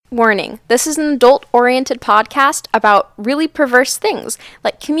Warning, this is an adult-oriented podcast about really perverse things,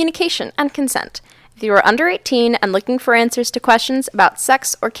 like communication and consent. If you are under 18 and looking for answers to questions about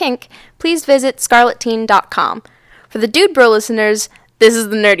sex or kink, please visit scarletteen.com. For the Dude Bro listeners, this is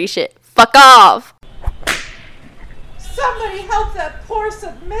the nerdy shit. Fuck off! Somebody help that poor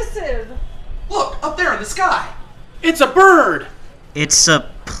submissive! Look, up there in the sky! It's a bird! It's a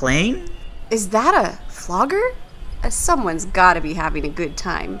plane? Is that a flogger? Someone's gotta be having a good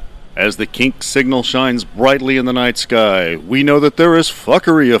time. As the kink signal shines brightly in the night sky, we know that there is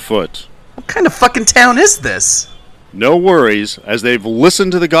fuckery afoot. What kind of fucking town is this? No worries, as they've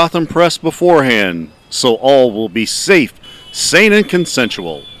listened to the Gotham Press beforehand, so all will be safe, sane, and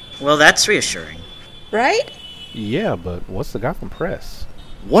consensual. Well, that's reassuring. Right? Yeah, but what's the Gotham Press?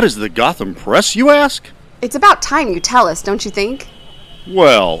 What is the Gotham Press, you ask? It's about time you tell us, don't you think?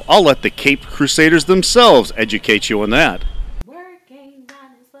 Well, I'll let the Caped Crusaders themselves educate you on that. Working 9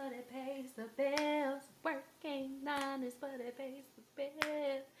 is what it pays the bills. Working 9 is what it pays the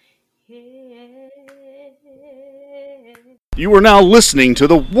bills. Yeah. You are now listening to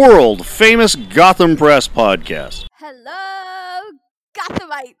the world-famous Gotham Press podcast. Hello,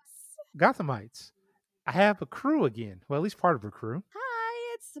 Gothamites. Gothamites. I have a crew again. Well, at least part of a crew.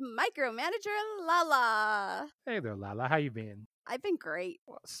 Hi, it's Micromanager Lala. Hey there, Lala. How you been? I've been great.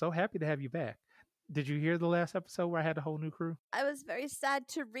 Well, so happy to have you back. Did you hear the last episode where I had a whole new crew? I was very sad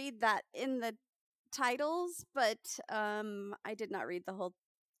to read that in the titles, but I did not read the whole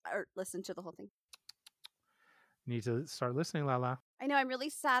or listen to the whole thing. You need to start listening, Lala. I know I'm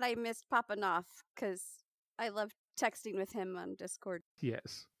really sad I missed Papa Knopf because I love texting with him on Discord.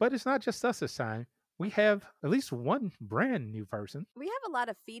 Yes. But it's not just us this time. We have at least one brand new person. We have a lot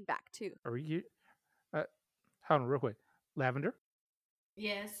of feedback too. Are you? Hold on real quick. Lavender,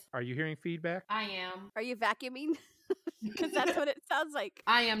 Yes, are you hearing feedback? I am. Are you vacuuming? Because that's what it sounds like.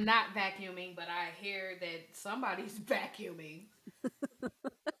 I am not vacuuming, but I hear that somebody's vacuuming.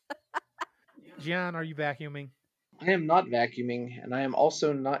 Gian, are you vacuuming? I am not vacuuming, and I am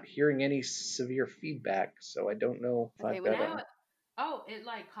also not hearing any severe feedback, so I don't know if Okay, I've well, got Now, it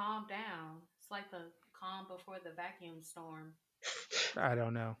like calmed down. It's like the calm before the vacuum storm. I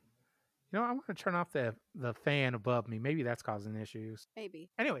don't know. You know, I want to turn off the fan above me. Maybe that's causing issues. Maybe.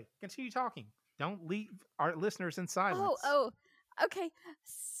 Anyway, continue talking. Don't leave our listeners in silence. Oh, okay.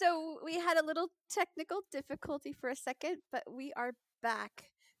 So we had a little technical difficulty for a second, but we are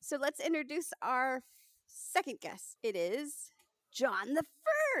back. So let's introduce our second guest. It is John the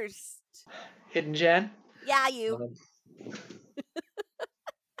First. Hidden Jan. Yeah, you.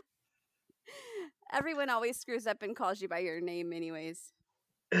 Everyone always screws up and calls you by your name anyways.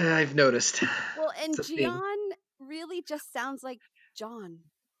 I've noticed. Well, and It's a thing. Gian really just sounds like John.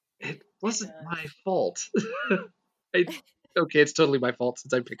 It wasn't my fault. Okay, it's totally my fault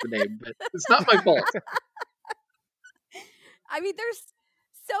since I picked the name, but it's not my fault. I mean, there's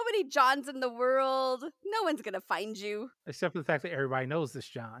so many Johns in the world. No one's going to find you Except for the fact that everybody knows this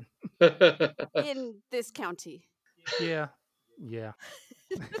John. in this county. Yeah. You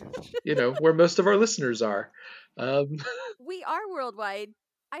know, where most of our listeners are. We are worldwide.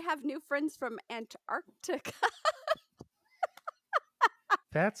 I have new friends from Antarctica.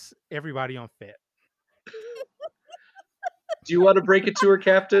 That's everybody on FIT. Do you want to break it to her,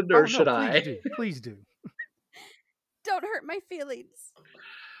 Captain, or Oh, no, should I? Please do. Don't hurt my feelings.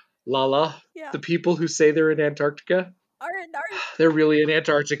 Lala, Yeah. the people who say they're in Antarctica, Are they're really in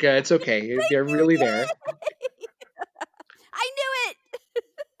Antarctica. It's okay. They're really there. I knew it.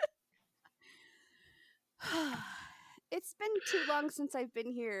 It's been too long since I've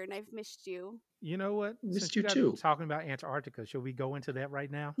been here, and I've missed you. You know what? Missed Since you got too. talking about Antarctica, should we go into that right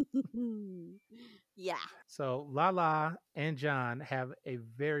now? Yeah. So Lala and John have a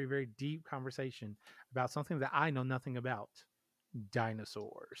very, very deep conversation about something that I know nothing about.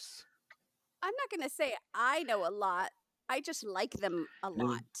 Dinosaurs. I'm not going to say I know a lot. I just like them a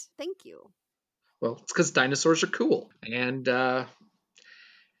lot. Thank you. Well, it's because dinosaurs are cool. And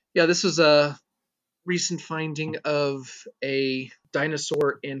this was a recent finding of a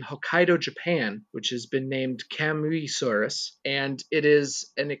dinosaur in Hokkaido, Japan, which has been named Kamuisaurus, and it is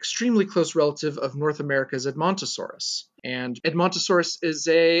an extremely close relative of North America's Edmontosaurus. And Edmontosaurus is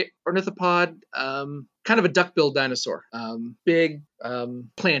a ornithopod, kind of a duck-billed dinosaur, big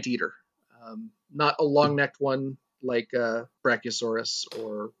plant eater, not a long-necked one like Brachiosaurus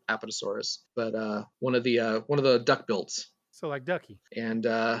or Apatosaurus, but one of the duck-bills. So like Ducky. And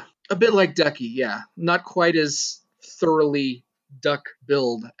a bit like Ducky, yeah. Not quite as thoroughly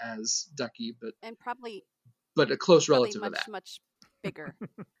duck-billed as Ducky, but a close relative of that. Much bigger.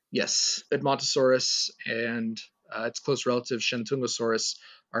 Yes, Edmontosaurus and its close relative Shantungosaurus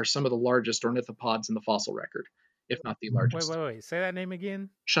are some of the largest ornithopods in the fossil record, if not the largest. Wait. Say that name again.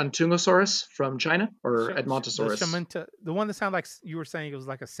 Shantungosaurus from China, or The Edmontosaurus? the one that sounded like you were saying it was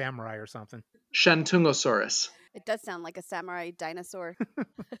like a samurai or something. Shantungosaurus. It does sound like a samurai dinosaur.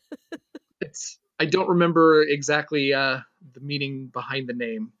 I don't remember exactly the meaning behind the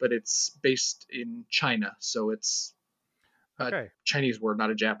name, but it's based in China, so it's a Okay. Chinese word,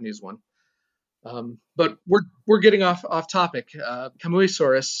 not a Japanese one. But we're getting off topic.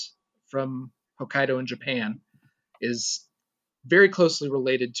 Kamuisaurus from Hokkaido in Japan is very closely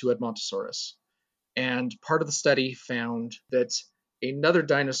related to Edmontosaurus, and part of the study found that another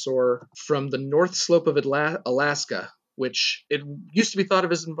dinosaur from the north slope of Alaska, which it used to be thought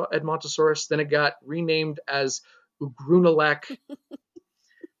of as Edmontosaurus, then it got renamed as Ugrunalak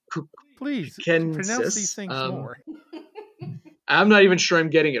Please pronounce these things more. I'm not even sure I'm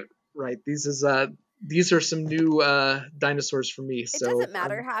getting it right. These are some new dinosaurs for me. It doesn't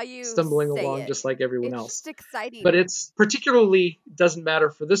matter how you stumbling say along it. just like everyone It's else. just exciting. But it's particularly doesn't matter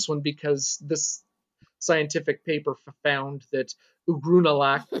for this one because this scientific paper found that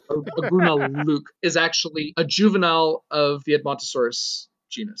Ugrunalak is actually a juvenile of the Edmontosaurus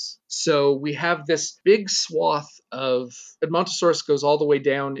genus. So we have this big swath of Edmontosaurus goes all the way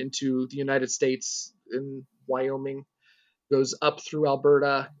down into the United States in Wyoming, goes up through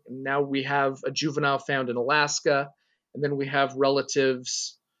Alberta, and now we have a juvenile found in Alaska, and then we have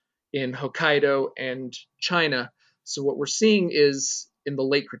relatives in Hokkaido and China. So what we're seeing is in the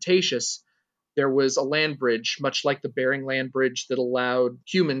late Cretaceous, there was a land bridge, much like the Bering Land Bridge, that allowed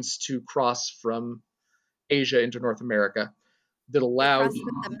humans to cross from Asia into North America. That allowed Crossed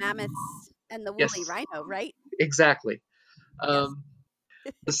with the mammoths and the woolly Yes. rhino, right? Exactly. The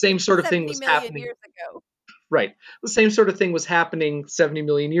same sort of thing 70 was million happening. years ago. Right. The same sort of thing was happening 70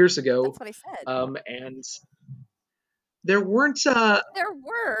 million years ago. That's what I said. And there weren't There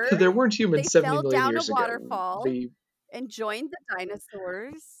were. humans They 70 fell million down years a ago. waterfall and joined the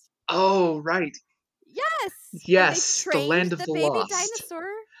dinosaurs. Oh, right. Yes. Yes, and the they trained land of the baby lost. dinosaur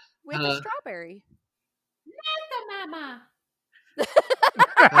with a strawberry. Not the mama.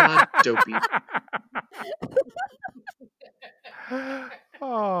 Dopey.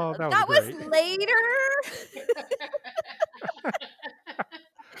 Oh, That was was great. later.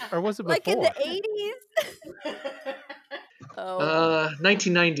 Or was it Like in before? the 80s. Oh.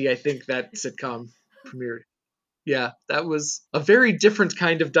 1990, I think that sitcom premiered. Yeah, that was a very different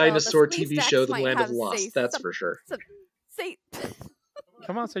kind of dinosaur TV show than Land of the Lost. That's for sure. Say,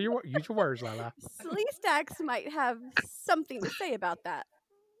 Come on, say use your words, Lala. Sleestacks might have something to say about that.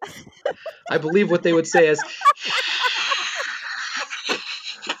 I believe what they would say is,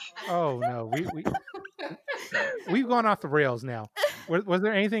 Oh no, we've gone off the rails now. Was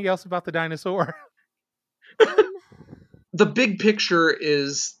there anything else about the dinosaur? the big picture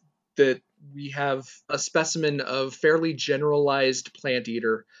is that we have a specimen of fairly generalized plant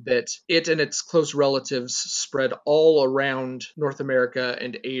eater that it and its close relatives spread all around North America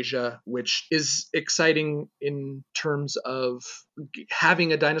and Asia, which is exciting in terms of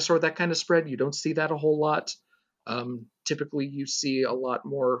having a dinosaur that kind of spread. You don't see that a whole lot. Typically, you see a lot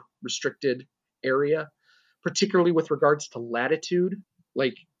more restricted area, particularly with regards to latitude.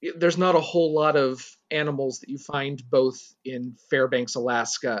 Like, there's not a whole lot of animals that you find both in Fairbanks,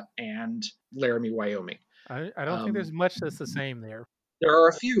 Alaska, and Laramie, Wyoming. I don't think there's much that's the same there. There are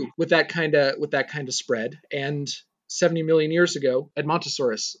a few with that kind of spread, and 70 million years ago,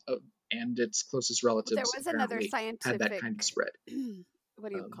 Edmontosaurus and its closest relatives There was another apparently scientific had that kind of spread.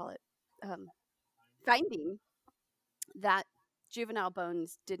 What do you call it? Finding that juvenile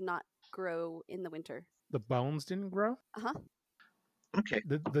bones did not grow in the winter. The bones didn't grow? Uh-huh. Okay.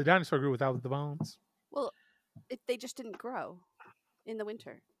 The dinosaur grew without the bones. Well, they just didn't grow in the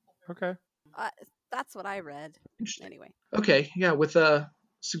winter. Okay. That's what I read. Anyway. Okay, yeah, with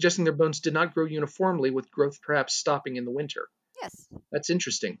suggesting their bones did not grow uniformly, with growth perhaps stopping in the winter. Yes. That's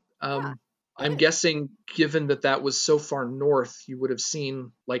interesting. I'm guessing, given that was so far north, you would have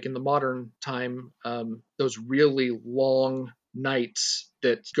seen, like in the modern time, those really long nights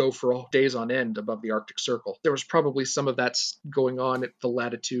that go for days on end above the Arctic Circle. There was probably some of that going on at the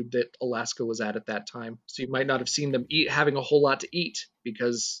latitude that Alaska was at that time. So you might not have seen them having a whole lot to eat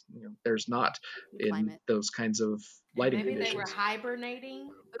because there's not in those kinds of lighting Maybe conditions. they were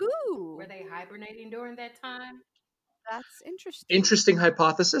hibernating. Ooh. Were they hibernating during that time? That's interesting. Interesting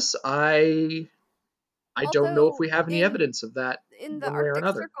hypothesis. I don't know if we have any evidence of that in the one way or Arctic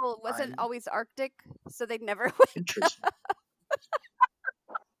another. Circle. It wasn't always Arctic, so they'd never wake up.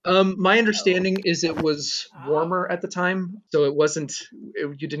 My understanding is it was warmer at the time, so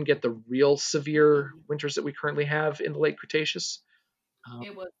you didn't get the real severe winters that we currently have in the late Cretaceous.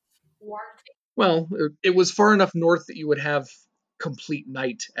 It was Arctic. Well, it was far enough north that you would have complete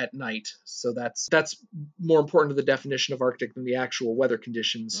night at night. So that's more important to the definition of Arctic than the actual weather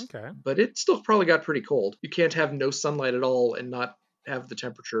conditions. Okay. But it still probably got pretty cold. You can't have no sunlight at all and not have the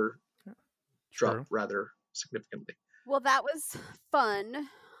temperature drop True. rather significantly. Well, that was fun.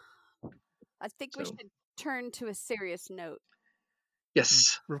 I think we So- should turn to a serious note.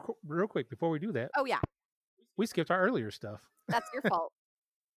 Yes. Real quick, before we do that, Oh, yeah. we skipped our earlier stuff. That's your fault.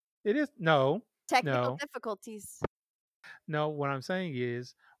 It is no. Technical No. difficulties. No, what I'm saying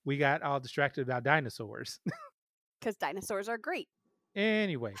is we got all distracted about dinosaurs. Because dinosaurs are great.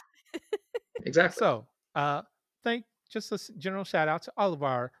 Anyway, Exactly. so just a general shout out to all of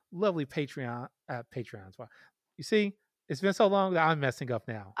our lovely Patreons. Wow. You see, it's been so long that I'm messing up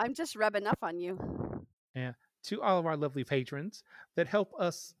now. I'm just rubbing up on you. And to all of our lovely patrons that help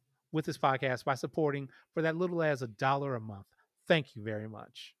us with this podcast by supporting for that little as $1 a month. Thank you very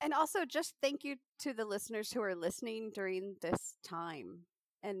much. And also, just thank you to the listeners who are listening during this time.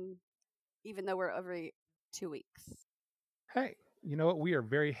 And even though we're every 2 weeks. Hey, you know what? We are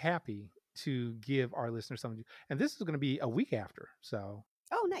very happy to give our listeners something. And this is going to be a week after. So,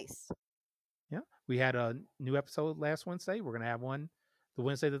 Oh, nice. yeah, we had a new episode last Wednesday. We're going to have one the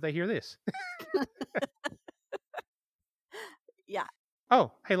Wednesday that they hear this. Yeah.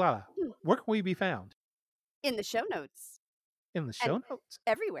 Oh, hey, Lala, where can we be found? In the show notes. In the show notes?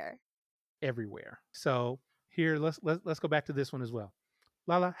 Everywhere. Everywhere. So here, let's go back to this one as well.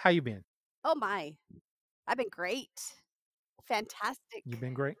 Lala, how you been? Oh, my. I've been great. Fantastic. You've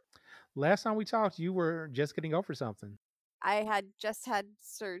been great. Last time we talked, you were just getting over something. I had just had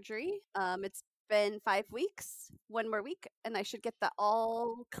surgery. It's been 5 weeks, 1 more week, and I should get that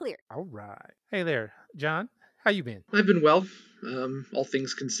all clear. All right. Hey there, John. How you been? I've been well, all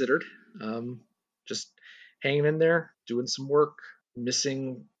things considered. Just hanging in there, doing some work,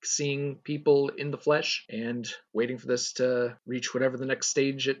 missing seeing people in the flesh, and waiting for this to reach whatever the next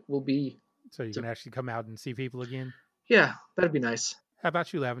stage it will be. So you can actually come out and see people again? Yeah, that'd be nice. How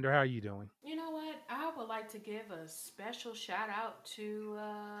about you, Lavender? How are you doing? You know what? I would like to give a special shout out to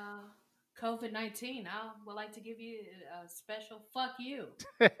COVID-19. I would like to give you a special fuck you.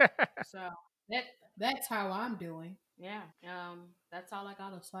 So that's how I'm doing. Yeah. That's all I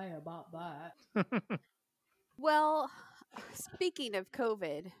gotta say about that. Well, speaking of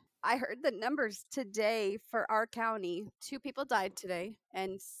COVID, I heard the numbers today for our county. 2 people died today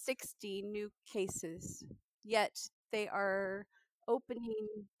and 60 new cases. Yet they are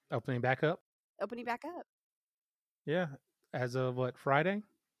opening back up? back up Yeah. As of what, Friday?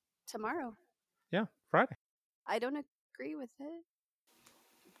 tomorrow. Yeah, Friday. I don't agree with it.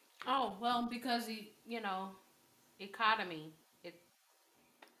 Oh, well, because economy.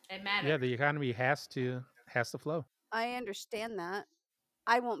 It matters. Yeah, the economy has to flow. I understand that.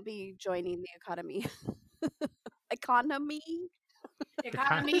 I won't be joining the economy. Economy?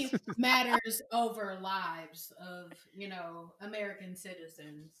 Economy matters over lives of, American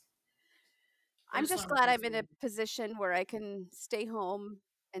citizens. I'm For just some glad I'm in a reason. position where I can stay home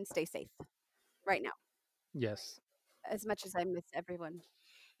and stay safe right now, Yes. as much as I miss everyone.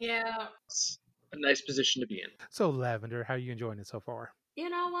 Yeah. It's a nice position to be in. So, Lavender, how are you enjoying it so far? You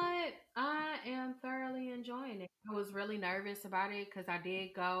know what? I am thoroughly enjoying it. I was really nervous about it because I did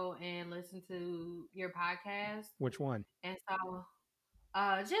go and listen to your podcast. Which one? And so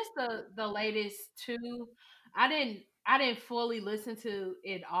just the latest 2. I didn't fully listen to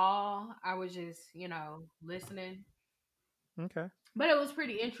it all. I was just, listening. Okay. But it was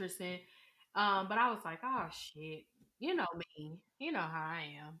pretty interesting. But I was like, oh shit. You know me. You know how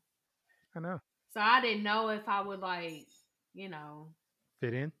I am. I know. So I didn't know if I would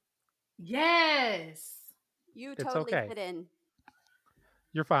Fit in? Yes. You It's totally okay. fit in.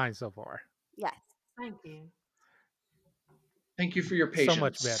 You're fine so far. Yes. Thank you. Thank you for your patience. So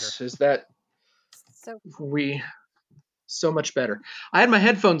much better. Is that So so much better. I had my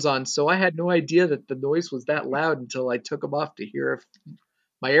headphones on, so I had no idea that the noise was that loud until I took them off to hear if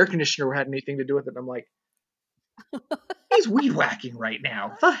my air conditioner had anything to do with it. I'm like, he's weed whacking right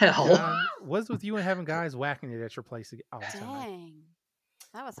now. The hell? John, what's with you and having guys whacking it at your place all the time? dang.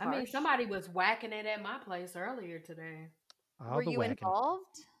 That was I harsh. mean, somebody was whacking it at my place earlier today. All Were the you whacking. involved?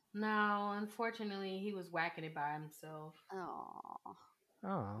 No, unfortunately, he was whacking it by himself. Oh,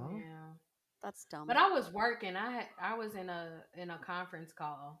 Oh. Yeah, that's dumb. but I was working. I was in a conference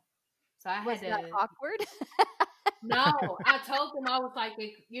call, so I was had that to. awkward? No, I told them I was like,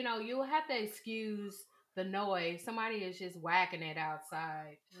 you'll have to excuse the noise. Somebody is just whacking it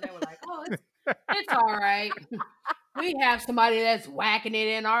outside, and they were like, "Oh, it's all right." We have somebody that's whacking it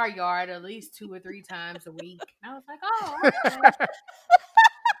in our yard at least 2 or 3 times a week. And I was like, oh,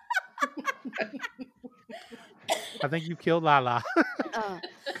 okay. I think you killed Lala.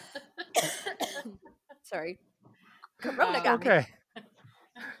 Sorry. Corona got me. Okay.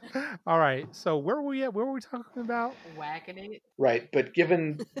 All right. So where were we at? Where were we talking about? Whacking it. Right, but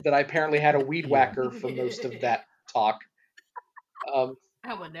given that I apparently had a weed whacker for most of that talk,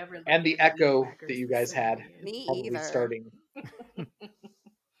 I would never. and the echo that you guys had, Me probably either. starting.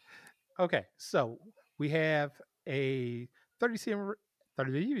 Okay. So we have a 37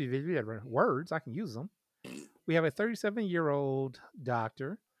 words. I can use them. We have a 37-year-old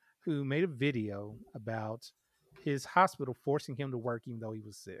doctor who made a video about his hospital forcing him to work even though he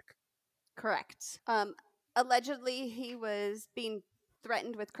was sick. Correct. Allegedly, he was being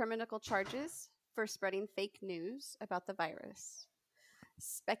threatened with criminal charges for spreading fake news about the virus.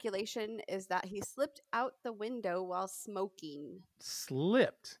 Speculation is that he slipped out the window while smoking.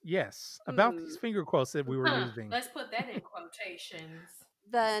 Slipped, yes. About these finger quotes that we were using. Let's put that in quotations.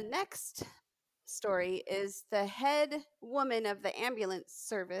 The next story is the head woman of the ambulance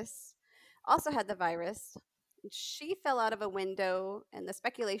service also had the virus. She fell out of a window, and the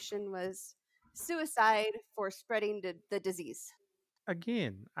speculation was suicide for spreading the disease.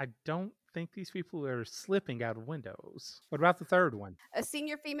 Again, I don't think these people are slipping out of windows. What about the third one? A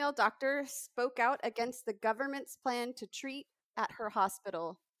senior female doctor spoke out against the government's plan to treat at her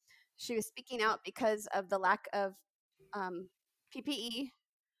hospital. She was speaking out because of the lack of PPE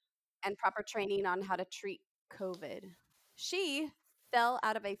and proper training on how to treat COVID. She fell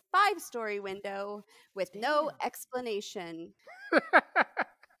out of a 5-story window with no explanation.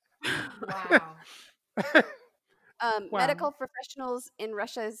 Wow. Medical professionals in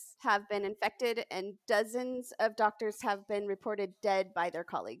Russia have been infected, and dozens of doctors have been reported dead by their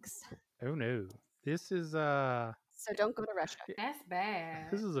colleagues. Oh no. This is So don't go to Russia. That's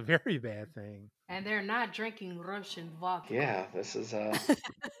bad. This is a very bad thing. And they're not drinking Russian vodka. Yeah, this is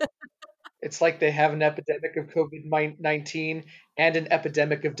it's like they have an epidemic of COVID-19 and an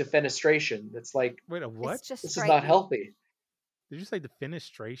epidemic of defenestration. It's like, wait, a what? It's just this is not healthy. Did you say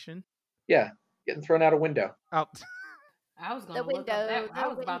defenestration? Yeah, getting thrown out a window. Oh. I was going The to look up that. window, I the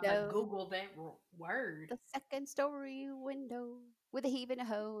was about to window. Google that word. The 2nd-story window with a heave and a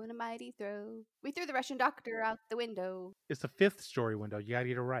hoe and a mighty throw. We threw the Russian doctor out the window. It's a 5th-story window. You gotta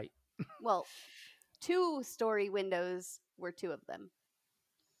get it right. Well, 2-story windows were 2 of them.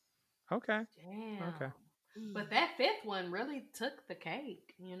 Okay. Damn. Okay. But that 5th one really took the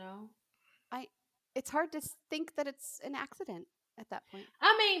cake, you know? It's hard to think that it's an accident at that point.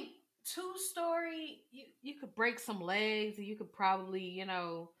 I mean, 2-story, you could break some legs, and you could probably, you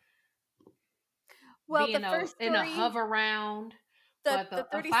know, Well, be the in first a story, hover round. the But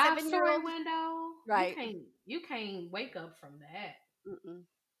a 37-year-old 5-story window, Right. You can't wake up from that. Mm-mm.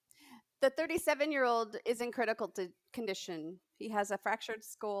 The 37-year-old is in critical condition. He has a fractured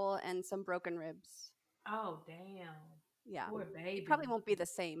skull and some broken ribs. Oh, damn. Yeah. Poor baby. Probably won't be the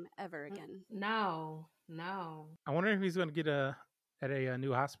same ever again. No. I wonder if he's gonna get at a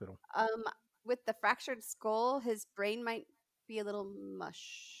new hospital. With the fractured skull, his brain might be a little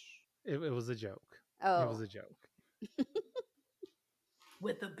mush. It was a joke. Oh. It was a joke.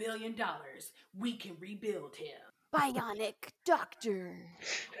 With $1 billion, we can rebuild him. Bionic doctor.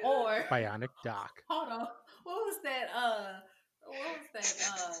 Or Bionic Doc. hold on. What was that?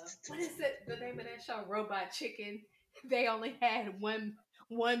 What is it? The name of that show? Robot Chicken. They only had 1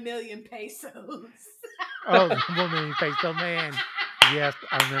 million pesos. Oh, the woman peso man. Yes,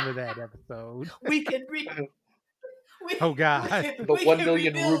 I remember that episode. We can Oh God. The 1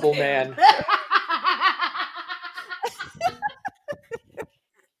 million ruble man.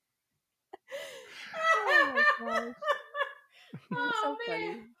 Oh my gosh. Oh, so man.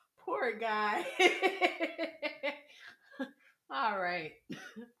 funny. Poor guy. All right.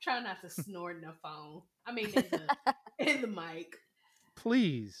 Try not to snort in the phone. I mean, in the mic.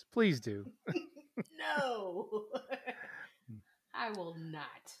 Please do. No. I will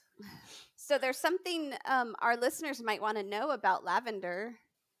not. So there's something our listeners might want to know about lavender.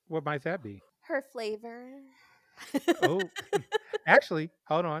 What might that be? Her flavor. Oh, actually,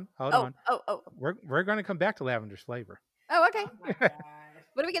 hold on. Oh. We're going to come back to lavender's flavor. Oh, okay. Oh my God.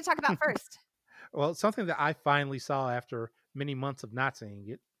 What are we going to talk about first? Well, something that I finally saw after many months of not seeing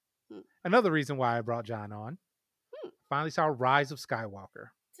it. Hmm. Another reason why I brought John on. Finally saw Rise of Skywalker.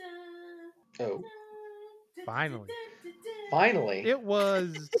 Oh, Finally. finally. It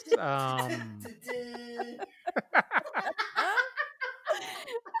was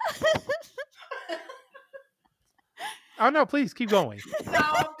Oh no, please keep going. No,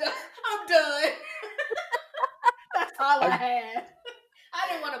 I'm done. all I had. I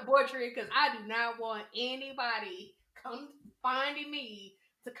didn't want to butcher it because I do not want anybody come finding me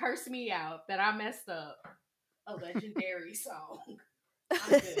to curse me out that I messed up a legendary song.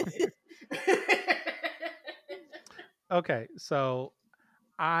 I'm good. Okay, so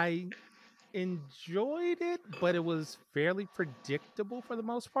I enjoyed it, but it was fairly predictable for the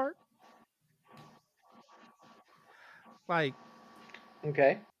most part. Like,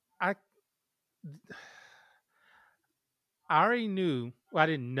 Okay. I already knew. Well, I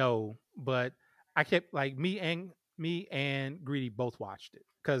didn't know, but I kept like me and Greedy both watched it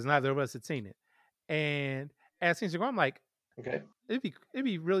because neither of us had seen it. And as things are going, I'm like, Okay. it'd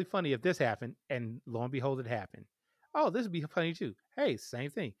be really funny if this happened, and lo and behold, it happened. Oh, this would be funny too. Hey, same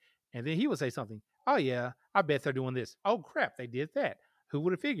thing. And then he would say something. Oh yeah, I bet they're doing this. Oh crap, they did that. Who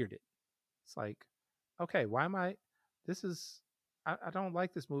would have figured it? It's like, okay, why am I? This is. I don't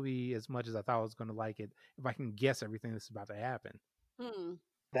like this movie as much as I thought I was going to like it. If I can guess everything that's about to happen.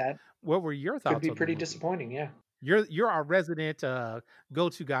 That What were your thoughts? could be on the pretty movie? disappointing. Yeah. You're our resident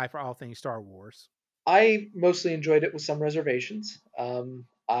go-to guy for all things Star Wars. I mostly enjoyed it with some reservations.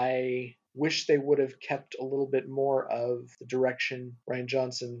 I wish they would have kept a little bit more of the direction Rian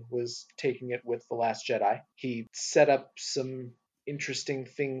Johnson was taking it with The Last Jedi. He set up some interesting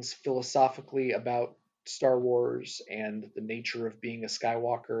things philosophically about Star Wars and the nature of being a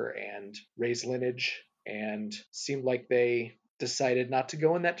Skywalker and Rey's lineage, and seemed like they decided not to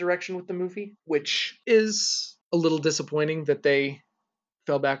go in that direction with the movie, which is a little disappointing that they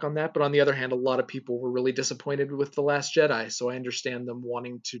fell back on that. But on the other hand, a lot of people were really disappointed with The Last Jedi, so I understand them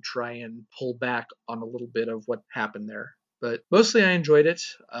wanting to try and pull back on a little bit of what happened there. But mostly I enjoyed it.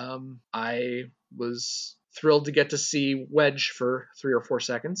 I was thrilled to get to see Wedge for 3 or 4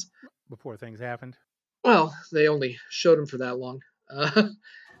 seconds. Before things happened. Well, they only showed him for that long.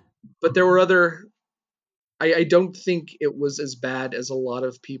 But there were other... I don't think it was as bad as a lot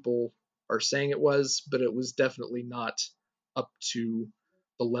of people are saying it was, but it was definitely not up to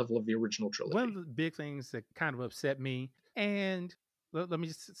the level of the original trilogy. One of the big things that kind of upset me, and let me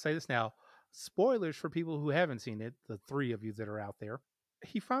just say this now, spoilers for people who haven't seen it, the 3 of you that are out there.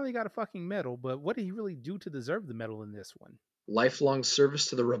 He finally got a fucking medal, but what did he really do to deserve the medal in this one? Lifelong service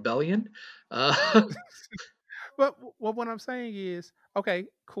to the rebellion. But what I'm saying is, okay,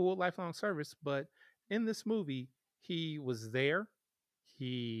 cool, lifelong service, but in this movie, he was there,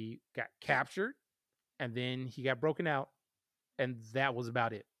 he got captured, and then he got broken out, and that was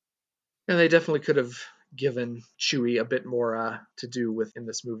about it. And they definitely could have given Chewie a bit more to do with in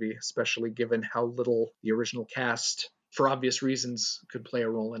this movie, especially given how little the original cast, for obvious reasons, could play a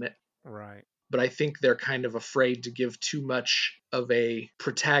role in it. Right. But I think they're kind of afraid to give too much of a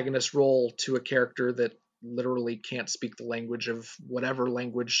protagonist role to a character that literally can't speak the language of whatever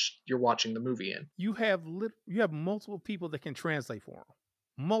language you're watching the movie in. You have multiple people that can translate for him.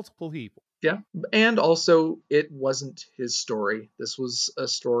 Multiple people. Yeah, and also it wasn't his story. This was a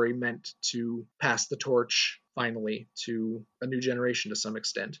story meant to pass the torch finally to a new generation to some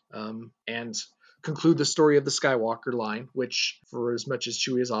extent, and conclude the story of the Skywalker line, which, for as much as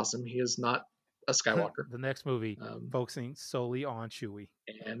Chewie is awesome, he is not a Skywalker. The next movie focusing solely on Chewie,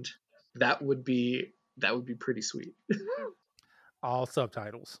 and that would be pretty sweet. All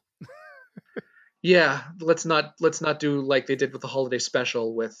subtitles. Yeah, let's not do like they did with the holiday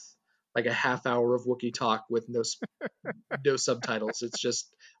special with like a half hour of Wookiee talk with no subtitles. It's just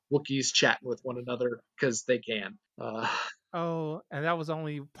Wookiees chatting with one another because they can. Oh, and that was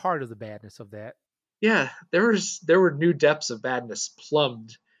only part of the badness of that. Yeah, there were new depths of badness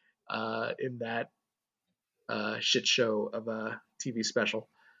plumbed in that shit show of a TV special.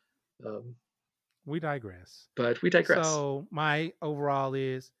 We digress. But we digress. So my overall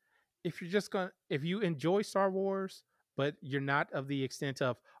is, if you enjoy Star Wars, but you're not of the extent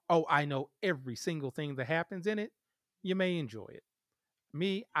of, oh, I know every single thing that happens in it, you may enjoy it.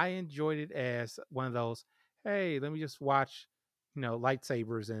 Me, I enjoyed it as one of those, hey, let me just watch,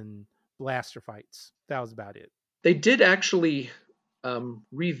 lightsabers and blaster fights. That was about it. They did actually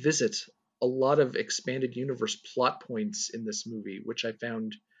revisit a lot of expanded universe plot points in this movie, which I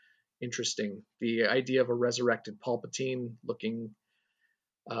found interesting. The idea of a resurrected Palpatine looking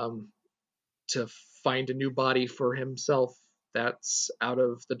to find a new body for himself, that's out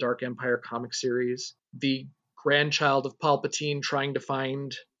of the Dark Empire comic series. The grandchild of Palpatine trying to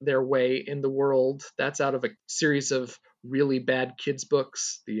find their way in the world, that's out of a series of really bad kids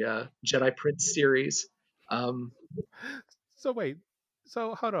books, the Jedi Prince series. So wait,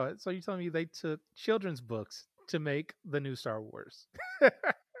 so hold on. So you're telling me they took children's books to make the new Star Wars?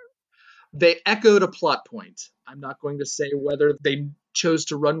 They echoed a plot point. I'm not going to say whether they chose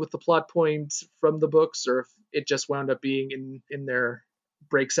to run with the plot point from the books or if it just wound up being in their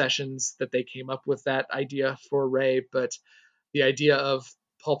break sessions that they came up with that idea for Rey, but the idea of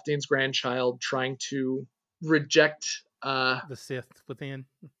Palpatine's grandchild trying to reject The Sith within.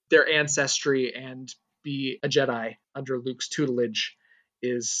 their ancestry and be a Jedi under Luke's tutelage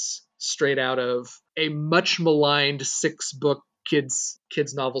is straight out of a much maligned 6-book kids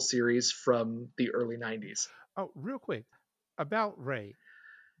novel series from the early 90s. Oh, real quick about Rey.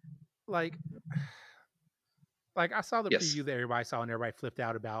 Like I saw the Yes. preview that everybody saw and everybody flipped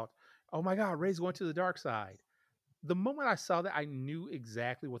out about, oh my God, Rey's going to the dark side. The moment I saw that, I knew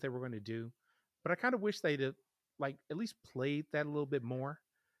exactly what they were going to do, but I kind of wish they'd have, like, at least played that a little bit more.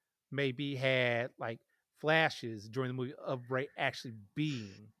 Maybe had like flashes during the movie of Rey actually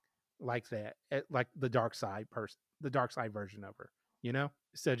being like that, like the dark side person, the dark side version of her, you know,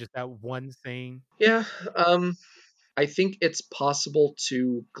 instead of just that one thing. Yeah, I think it's possible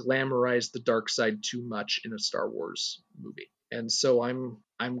to glamorize the dark side too much in a Star Wars movie. And so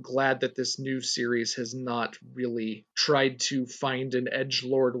I'm glad that this new series has not really tried to find an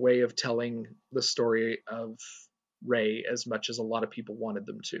edgelord way of telling the story of Rey as much as a lot of people wanted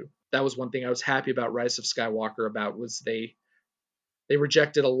them to. That was one thing I was happy about Rise of Skywalker about, was they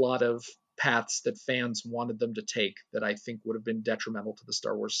rejected a lot of paths that fans wanted them to take that I think would have been detrimental to the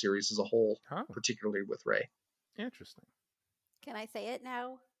Star Wars series as a whole, particularly with Rey. Interesting. Can I say it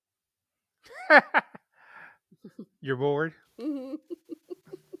now? You're bored?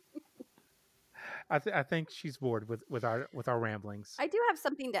 I think she's bored with our ramblings. I do have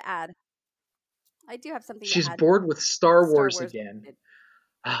something to add. She's bored with Star Wars again.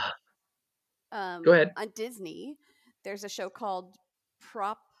 Go ahead. On Disney, there's a show called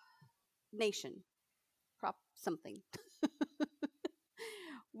Prop Nation. Prop something.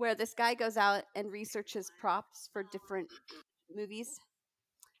 Where this guy goes out and researches props for different movies.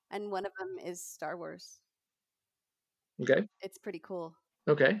 And one of them is Star Wars. Okay. It's pretty cool.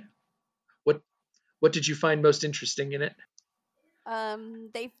 Okay. What did you find most interesting in it?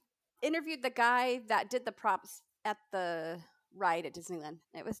 They interviewed the guy that did the props at the ride at Disneyland.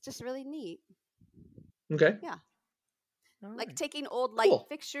 It was just really neat. Okay. Yeah. All Like right. taking old light Cool.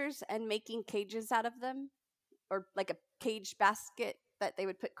 fixtures and making cages out of them, or like a cage basket that they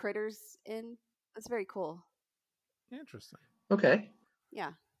would put critters in. That's very cool. Interesting. Okay.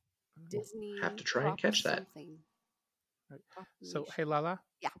 Yeah. Disney. Have to try and Prop catch that. something. Right. Prop So, Nation. hey, Lala.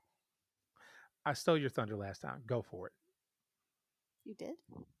 Yeah. I stole your thunder last time. Go for it. You did?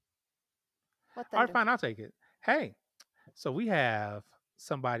 What All right, thunder? fine. I'll take it. Hey, so we have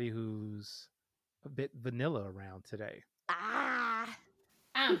somebody who's a bit vanilla around today. Ah,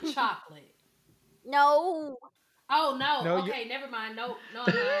 I'm chocolate. no. Oh no. No, you- okay, never mind. No,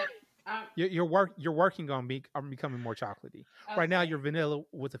 I'm not. You're working on becoming more chocolatey. Right now, Okay. you're vanilla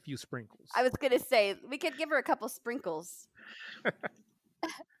with a few sprinkles. I was gonna say we could give her a couple sprinkles.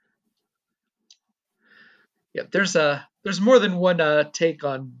 Yeah, there's more than one take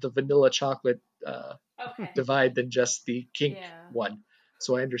on the vanilla chocolate Okay. divide than just the kink Yeah. one.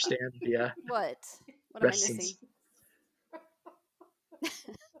 So I understand the What? What am I reticence. missing?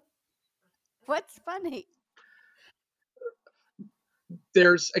 What's funny?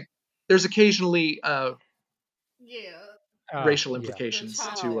 There's occasionally Yeah. racial yeah. The implications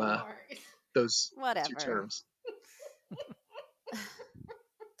chocolate to part. those two Whatever. terms.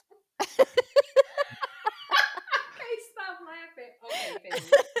 Okay, stop laughing. Okay, baby.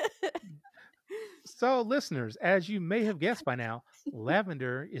 So, listeners, as you may have guessed by now,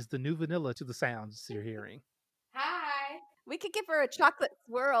 lavender is the new vanilla to the sounds you're hearing. Hi. We could give her a chocolate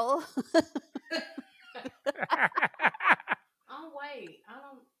swirl. Oh wait, I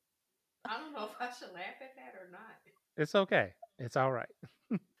don't know if I should laugh at that or not. It's okay. It's all right.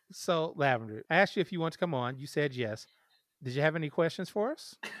 So, Lavender, I asked you if you want to come on. You said yes. Did you have any questions for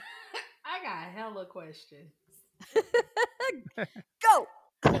us? I got hella questions. Go.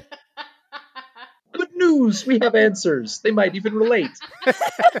 Good news! We have answers. They might even relate.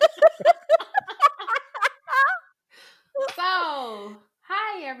 So,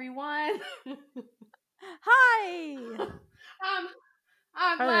 hi everyone. Hi.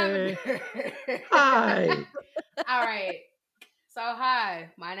 I'm Hey. Lavender. Hi. All right. So, hi,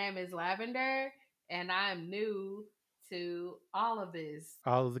 my name is Lavender, and I'm new to all of this,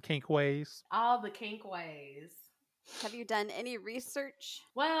 All of the kink ways. all the kink ways. Have you done any research?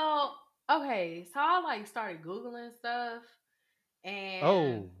 Well, okay, so I started Googling stuff, and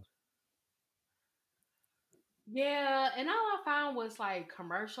Oh, yeah, and all I found was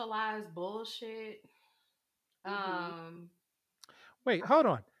commercialized bullshit. Mhm. Um, wait, hold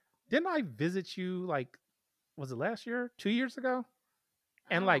on. Didn't I visit you like, was it last year, 2 years ago,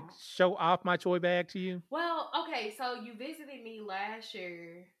 and like Oh. show off my toy bag to you? Well, okay, so you visited me last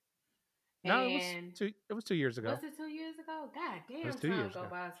year, No, it was and 2 years ago. was it 2 years ago? God It was damn, 2 years time go ago.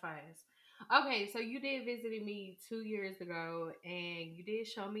 by as fast. Okay, so you did visit me 2 years ago, and you did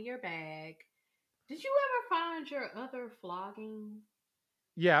show me your bag. Did you ever find your other flogging?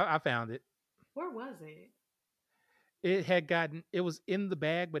 Yeah, I found it. Where was it? It was in the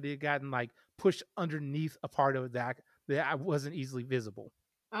bag, but it had gotten like pushed underneath a part of that I wasn't easily visible.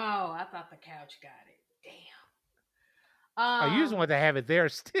 Oh, I thought the couch got it. Damn. I usually want to have it there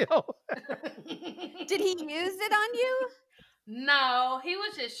still. Did he use it on you? No, he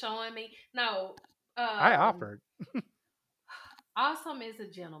was just showing me. No, I offered. Awesome is a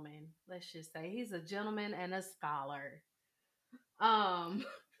gentleman. Let's just say he's a gentleman and a scholar. Um,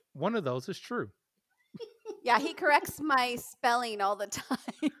 One of those is true. Yeah, he corrects my spelling all the time.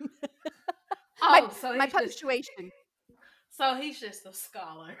 oh, so my he's just, punctuation. so he's just a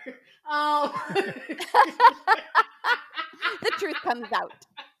scholar. Um, The truth comes out.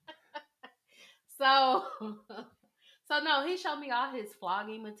 so, so no, he showed me all his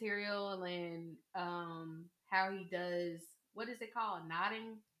flogging material and how he does what is it called,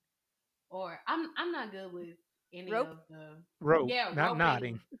 knotting, or I'm not good with any Rope? of the Rope, yeah not roping.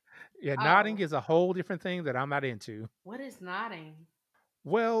 nodding. Yeah, nodding Oh, is a whole different thing that I'm not into. what is knotting?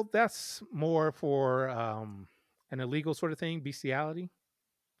 Well, that's more for an illegal sort of thing, bestiality.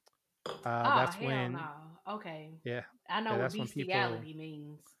 Oh That's hell when, no. Okay, yeah, I know yeah, what that's when people, bestiality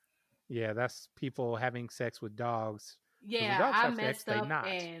means. yeah, that's people having sex with dogs. Because when Yeah, dogs I have sex, messed they up knot.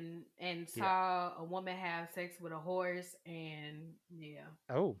 and Yeah. saw a woman have sex with a horse, and yeah,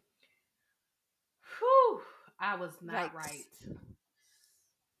 Oh, whew, I was not Yikes. right.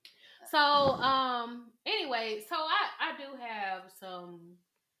 So anyway, so I do have some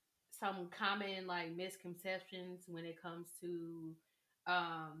common like misconceptions when it comes to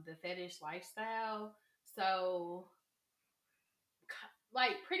the fetish lifestyle. So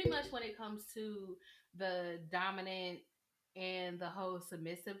like pretty much when it comes to the dominant and the whole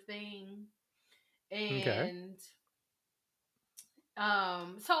submissive thing. okay. And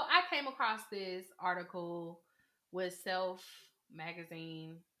so I came across this article with Self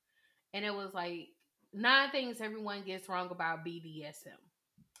magazine, and it was like 9 things everyone gets wrong about BDSM.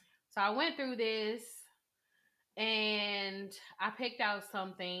 So I went through this and I picked out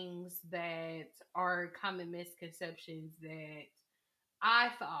some things that are common misconceptions that I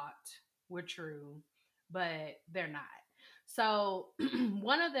thought were true, but they're not. So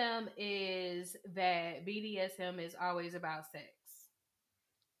one of them is that BDSM is always about sex.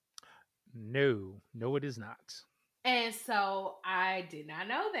 No, it is not. And so I did not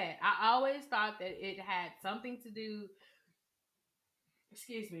know that. I always thought that it had something to do,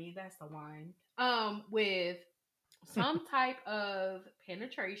 excuse me, that's the wine, with some type of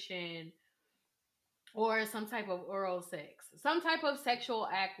penetration or some type of oral sex. Some type of sexual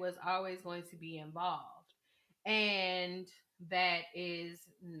act was always going to be involved. And that is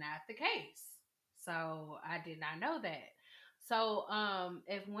not the case. So I did not know that. So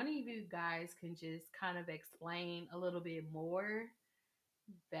if one of you guys can just kind of explain a little bit more,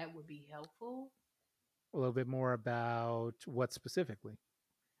 that would be helpful. A little bit more about what specifically.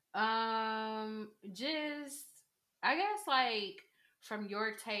 Just I guess like from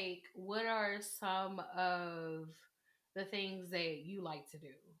your take, what are some of the things that you like to do?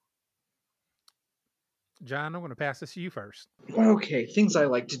 John, I'm going to pass this to you first. Okay, things I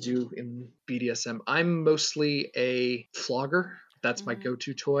like to do in BDSM. I'm mostly a flogger. That's my Mhm.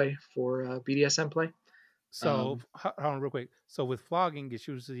 go-to toy for BDSM play. So, hold on real quick. So, with flogging, it's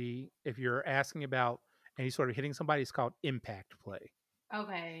usually, if you're asking about any sort of hitting somebody, it's called impact play.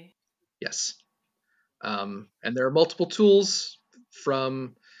 Okay. Yes. And there are multiple tools,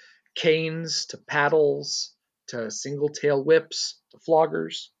 from canes to paddles to single tail whips to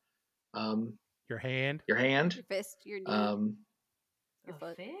floggers. Your hand. Your hand. Your fist, your knee, your A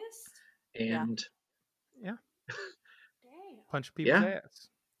foot. fist? And Yeah. Damn. Punch people's Yeah. ass.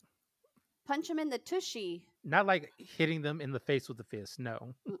 Punch him in the tushy. Not like hitting them in the face with the fist.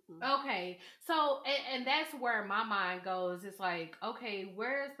 No. Mm-mm. Okay. So and that's where my mind goes. It's like, okay,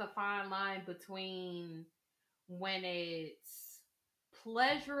 where's the fine line between when it's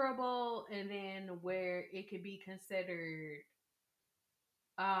pleasurable and then where it could be considered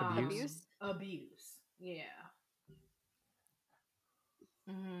Abuse? abuse. Yeah.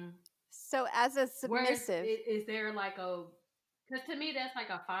 Mm-hmm. So as a Where submissive, is there like a? Because to me that's like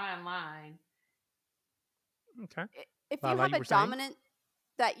a fine line. Okay. if you Lala, have you a were saying? dominant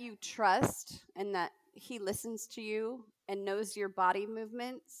that you trust and that he listens to you and knows your body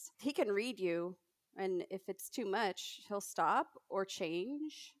movements. He can read you, and if it's too much, he'll stop or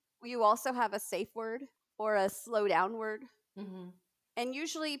change. You also have a safe word or a slow down word. Mm-hmm. And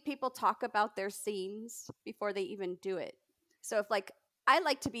usually people talk about their scenes before they even do it. So if I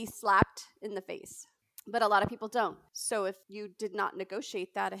like to be slapped in the face, but a lot of people don't. So if you did not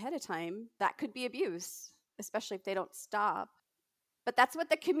negotiate that ahead of time, that could be abuse, especially if they don't stop. But that's what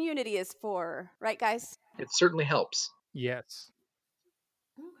the community is for, right, guys? It certainly helps. Yes.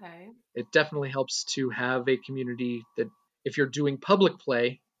 Okay. It definitely helps to have a community that, if you're doing public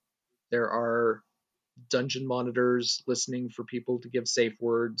play, there are dungeon monitors listening for people to give safe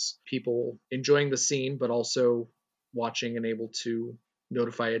words, people enjoying the scene, but also watching and able to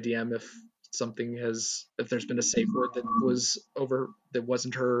notify a DM if there's been a safe word that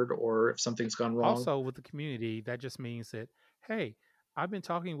wasn't heard, or if something's gone wrong. Also, with the community, that just means that, hey, I've been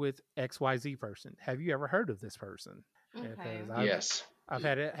talking with XYZ person. Have you ever heard of this person? Okay. Yes. I've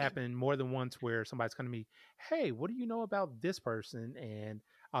had it happen more than once where somebody's coming to me, hey, what do you know about this person? And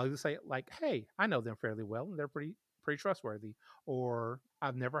I'll just say, like, hey, I know them fairly well and they're pretty trustworthy. Or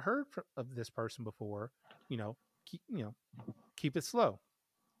I've never heard of this person before. Keep it slow.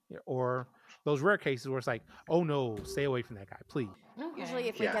 Or those rare cases where it's like, oh no, stay away from that guy, please. Okay. Usually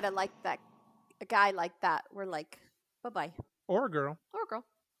if we get a guy like that, we're like, bye-bye. Or a girl. Or a girl.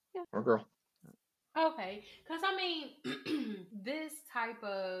 Yeah. Or girl. Okay, because I mean, this type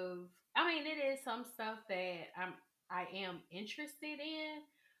of, it is some stuff that I am interested in,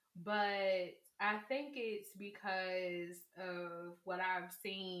 but I think it's because of what I've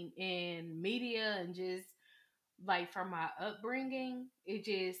seen in media and just like from my upbringing. It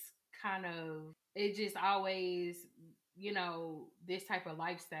just always, this type of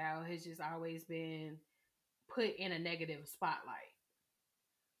lifestyle has just always been put in a negative spotlight.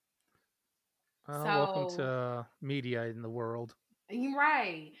 Welcome to media in the world.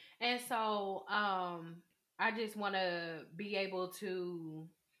 Right. And so I just want to be able to,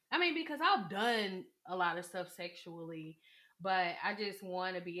 because I've done a lot of stuff sexually, but I just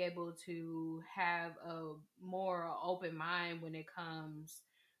want to be able to have a more open mind when it comes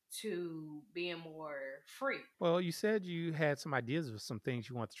to being more free. Well, you said you had some ideas of some things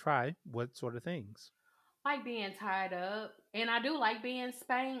you want to try. What sort of things? Like being tied up, and I do like being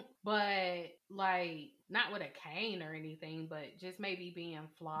spanked, but like not with a cane or anything, but just maybe being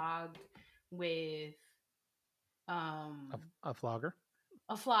flogged with a flogger,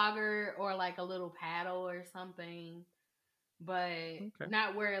 or like a little paddle or something, but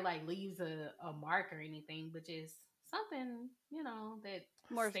not where it like leaves a mark or anything, but just something that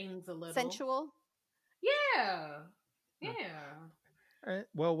more stings a little sensual. Yeah.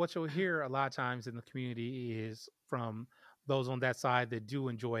 Well, what you'll hear a lot of times in the community is from those on that side that do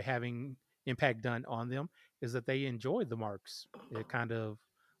enjoy having impact done on them is that they enjoy the marks. It kind of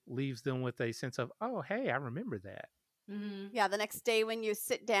leaves them with a sense of, oh, hey, I remember that. Mm-hmm. Yeah, the next day when you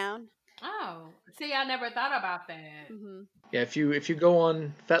sit down. Oh, see, I never thought about that. Mm-hmm. Yeah, if you go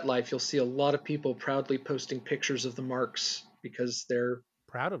on FetLife, you'll see a lot of people proudly posting pictures of the marks because they're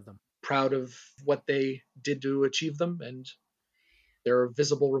proud of them, proud of what they did to achieve them, and they're a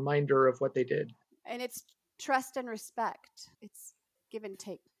visible reminder of what they did. And it's trust and respect. It's give and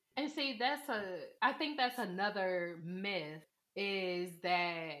take. And see, I think that's another myth, is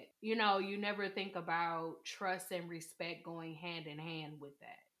that, you never think about trust and respect going hand in hand with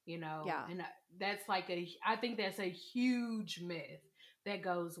that, Yeah. And that's I think that's a huge myth that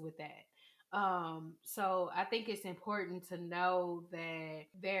goes with that. So I think it's important to know that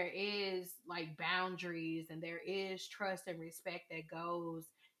there is like boundaries and there is trust and respect that goes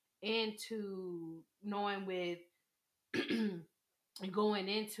into knowing with going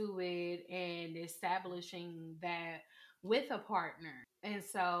into it and establishing that with a partner. And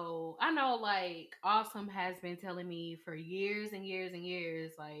so I know like Awesome has been telling me for years and years and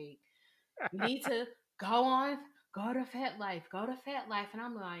years, like, you need to go to FetLife. And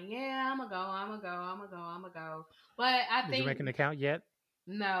I'm like, yeah, I'm gonna go. But I think. Did you make an account yet?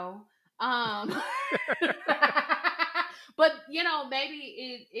 No. But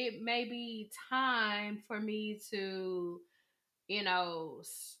maybe it may be time for me to,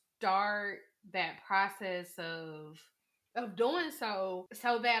 start that process of doing so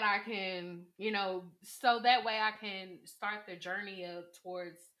that I can, so that way I can start the journey of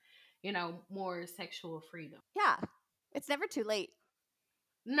towards, more sexual freedom. Yeah. It's never too late.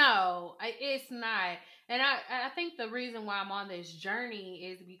 No, it's not. And I think the reason why I'm on this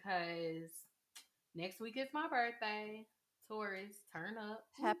journey is because next week is my birthday. Taurus, turn up.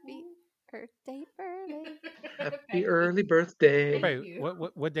 Happy birthday, Burley. Happy early birthday. Wait,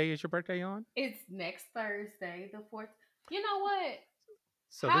 what day is your birthday on? It's next Thursday, the 4th. You know what?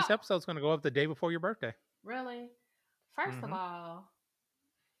 So this episode's going to go up the day before your birthday. Really? First of Mhm. all,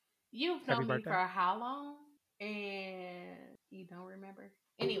 you've Happy known me birthday. for how long? And you don't remember?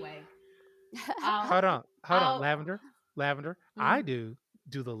 Anyway. Hold on, Lavender. I Mhm.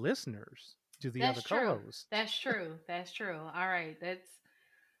 do the listeners, do the That's other true. co-hosts. That's true. That's true. All right. That's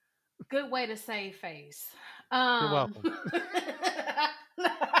a good way to save face. You're welcome.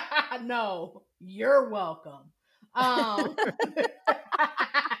 No, you're welcome.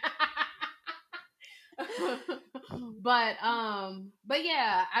 But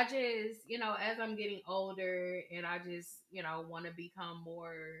yeah, I just, as I'm getting older and I just, want to become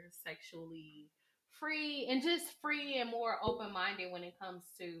more sexually free and just free and more open-minded when it comes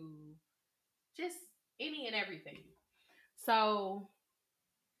to just any and everything. So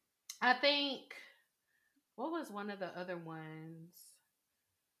I think, what was one of the other ones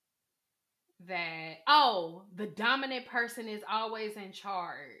that, the dominant person is always in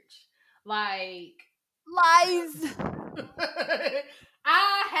charge. Like, Lies.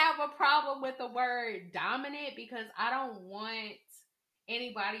 I have a problem with the word dominant because I don't want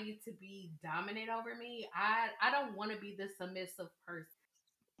anybody to be dominant over me. I don't want to be the submissive person.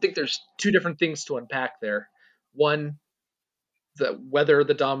 I think there's two different things to unpack there. One, whether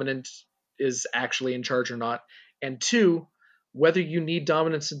the dominant is actually in charge or not, and two, whether you need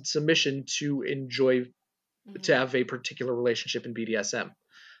dominance and submission to enjoy to have a particular relationship in BDSM.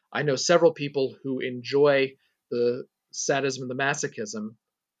 I know several people who enjoy the sadism and the masochism,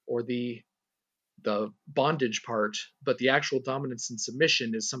 or the bondage part, but the actual dominance and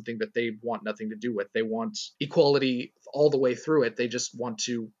submission is something that they want nothing to do with. They want equality all the way through it. They just want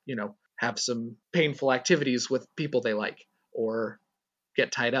to, have some painful activities with people they like, or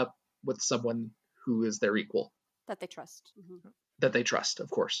get tied up with someone who is their equal. That they trust. Mm-hmm. That they trust, of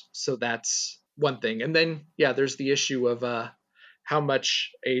course. So that's one thing. And then, yeah, there's the issue of how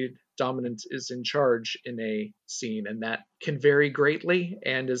much a dominant is in charge in a scene, and that can vary greatly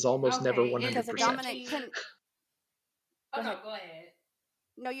and is almost never 100%. Because a dominant can... Go ahead.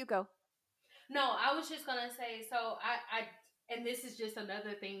 No, you go. No, I was just gonna say, so I and this is just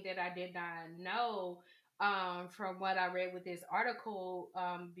another thing that I did not know from what I read with this article,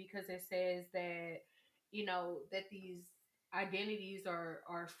 because it says that, that these identities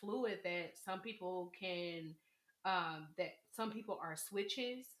are fluid, that some people can that some people are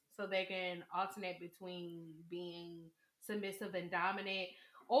switches, so they can alternate between being submissive and dominant,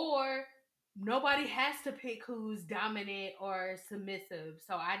 or nobody has to pick who's dominant or submissive.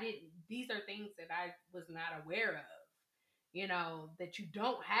 So these are things that I was not aware of, that you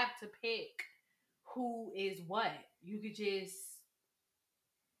don't have to pick who is what. You could just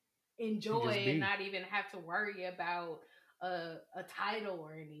enjoy and not even have to worry about a title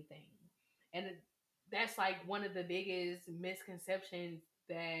or anything. And that's like one of the biggest misconceptions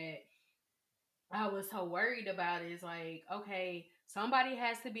that I was so worried about, is like, okay, somebody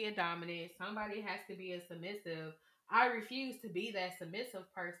has to be a dominant, somebody has to be a submissive. I refuse to be that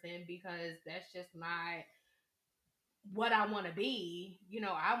submissive person because that's just not what I want to be.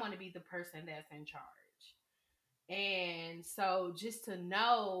 I want to be the person that's in charge. And so just to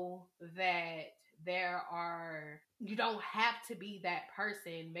know that you don't have to be that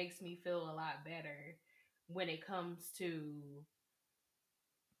person makes me feel a lot better when it comes to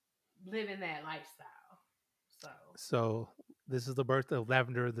living that lifestyle. So this is the birth of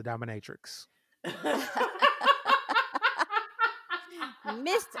Lavender the Dominatrix.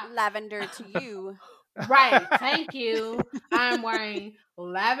 Miss Lavender to you. Right, thank you. I'm wearing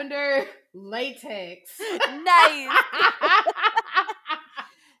lavender latex. Nice.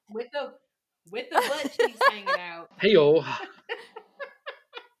 with the butt cheeks hanging out. Hey-o.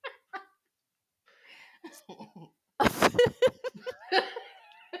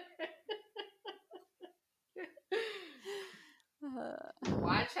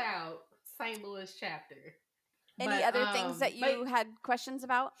 Watch out, St. Louis chapter. Any other things that you had questions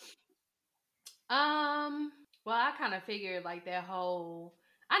about? Well, I kind of figured like that whole,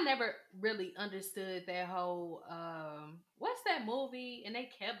 I never really understood that whole, what's that movie? And they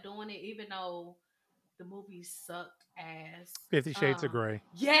kept doing it even though the movie sucked ass. 50 Shades of Grey.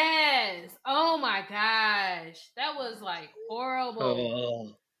 Yes. Oh my gosh. That was like horrible.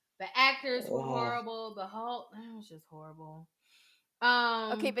 Oh. The actors were horrible. It was just horrible.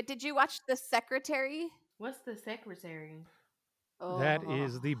 Okay, but did you watch The Secretary? What's The Secretary? That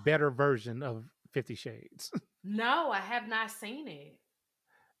is the better version of 50 Shades. No, I have not seen it.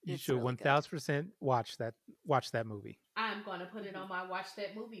 You should really 1000% watch that movie. I'm going to put it on my watch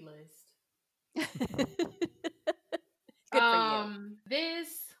that movie list. Good for you.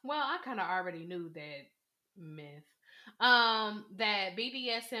 I kind of already knew that myth. that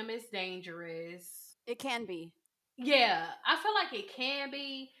BDSM is dangerous. It can be. Yeah, I feel like it can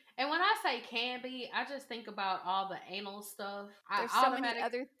be. And when I say can be, I just think about all the anal stuff. There's so many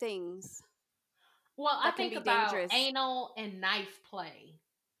other things. Well, I that can think be about dangerous. anal and knife play.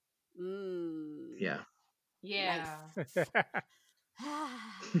 Yeah. Yeah.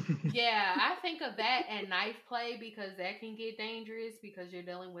 Yeah, I think of that and knife play because that can get dangerous because you're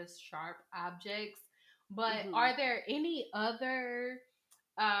dealing with sharp objects. But are there any other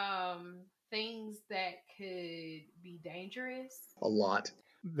things that could be dangerous? A lot.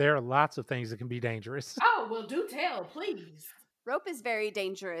 There are lots of things that can be dangerous. Oh, well, do tell, please. Rope is very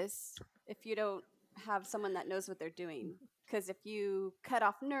dangerous if you don't have someone that knows what they're doing. Because if you cut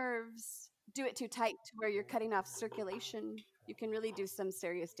off nerves, do it too tight to where you're cutting off circulation, you can really do some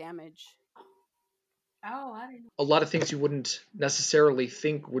serious damage. Oh, I didn't know. A lot of things you wouldn't necessarily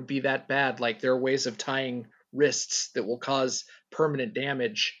think would be that bad. Like there are ways of tying wrists that will cause permanent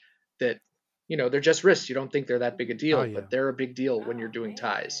damage that, you know, they're just wrists. You don't think they're that big a deal, but they're a big deal when you're doing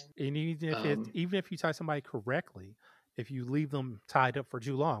ties. And even if you tie somebody correctly, if you leave them tied up for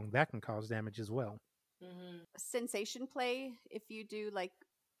too long, that can cause damage as well. Sensation play, if you do like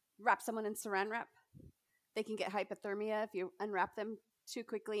wrap someone in saran wrap, they can get hypothermia if you unwrap them too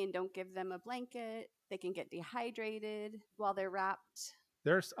quickly and don't give them a blanket. They can get dehydrated while they're wrapped.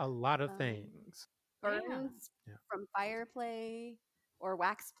 There's a lot of things. Burns from fire play or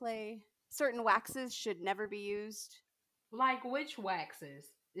wax play. Certain waxes should never be used. Like which waxes?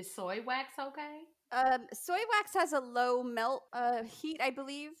 Is soy wax okay? Soy wax has a low melt heat, I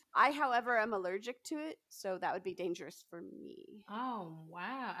believe. I, however, am allergic to it, so that would be dangerous for me. Oh,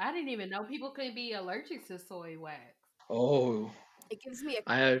 wow. I didn't even know people could be allergic to soy wax. Oh. It gives me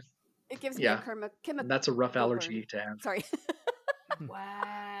a chemical. That's a rough allergy to have. Sorry.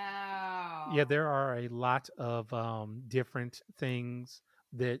 Wow. Yeah, there are a lot of different things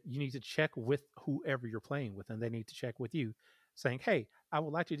that you need to check with whoever you're playing with, and they need to check with you, saying, hey, I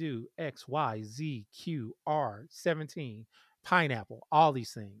would like to do X, Y, Z, Q, R, 17, pineapple, all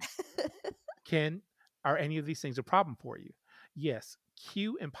these things. Are any of these things a problem for you? Yes,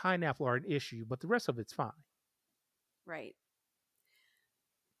 Q and pineapple are an issue, but the rest of it's fine. Right.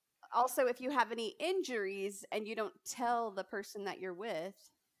 Also, if you have any injuries and you don't tell the person that you're with,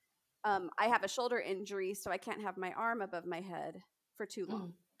 I have a shoulder injury, so I can't have my arm above my head for too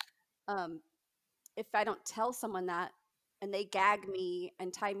long. If I don't tell someone that and they gag me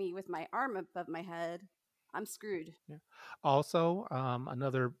and tie me with my arm above my head, I'm screwed. Yeah. Also,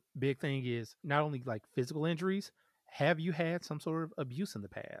 another big thing is not only like physical injuries. Have you had some sort of abuse in the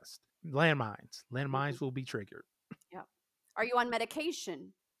past? Landmines will be triggered. Yeah. Are you on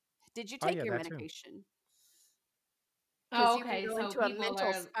medication? Did you take your medication? Because you can go into a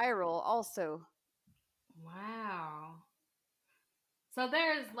mental spiral also. Wow. So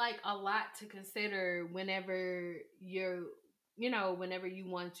there's like a lot to consider whenever whenever you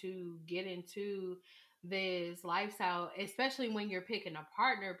want to get into this lifestyle, especially when you're picking a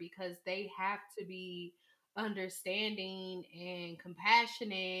partner, because they have to be understanding and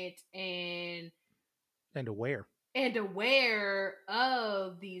compassionate and aware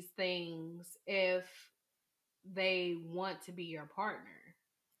of these things if they want to be your partner.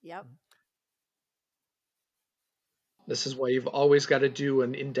 Yep. This is why you've always got to do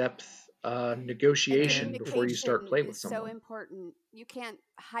an in-depth negotiation before you start playing with someone. So important. You can't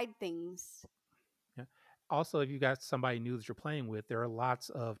hide things. Yeah. Also, if you got somebody new that you're playing with, there are lots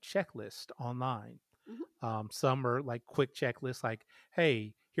of checklists online. Some are like quick checklists, like,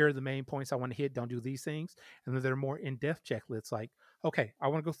 hey, here are the main points I want to hit. Don't do these things. And then there are more in-depth checklists, like, okay, I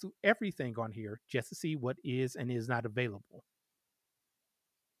want to go through everything on here just to see what is and is not available.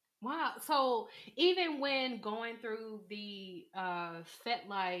 Wow. So even when going through the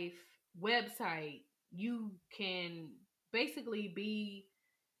FetLife website, you can basically be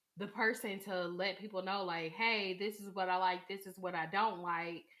the person to let people know, like, hey, this is what I like, this is what I don't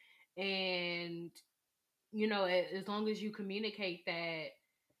like. And, as long as you communicate that,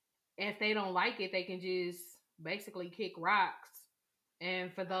 if they don't like it, they can just basically kick rocks.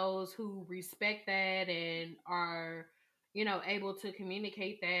 And for those who respect that and are able to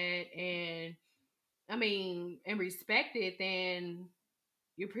communicate that and respect it, then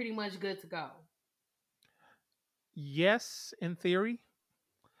you're pretty much good to go. Yes, in theory.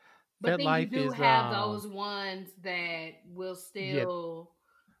 But then you do have those ones that will still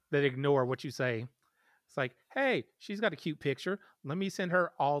that ignore what you say. It's like, hey, she's got a cute picture. Let me send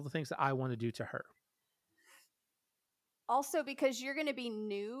her all the things that I want to do to her. Also, because you're going to be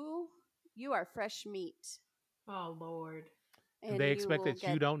new, you are fresh meat. Oh, Lord. And they expect that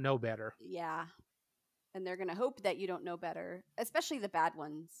you don't know better. Yeah. and they're going to hope that you don't know better, especially the bad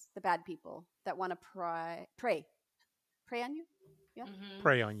ones, the bad people that want to prey on you. Yeah. Mhm.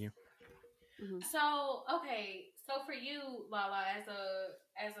 Prey on you. So okay, so for you, Lala, as a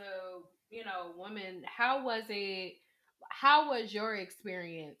woman, how was it? How was your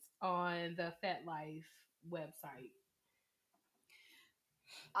experience on the FetLife website?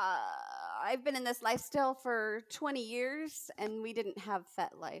 I've been in this lifestyle for 20 years, and we didn't have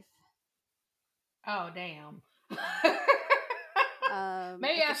FetLife. Oh damn.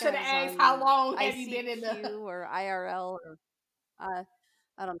 Maybe I should have asked how long have you been in the or IRL or I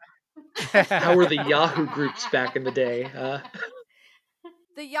don't know. How were the Yahoo groups back in the day?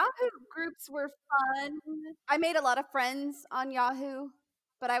 The Yahoo groups were fun. I made a lot of friends on Yahoo,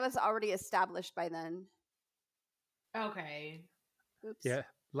 but I was already established by then. Okay. Oops. Yeah,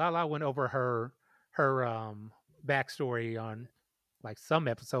 Lala went over her backstory on like some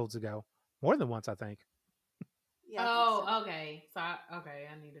episodes ago, more than once, I think. Yeah, okay. So I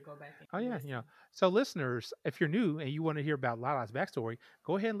need to go back. Oh yeah, So listeners, if you're new and you want to hear about Lala's backstory,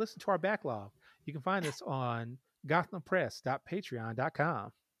 go ahead and listen to our backlog. You can find us on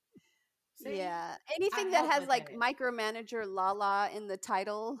gothampress.patreon.com. Yeah, anything that has like micromanager Lala in the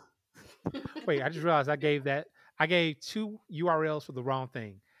title. Wait, I just realized I gave 2 URLs for the wrong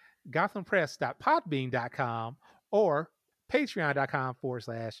thing. gothampress.podbean.com or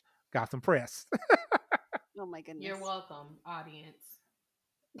patreon.com/gothampress. Oh my goodness. You're welcome, audience.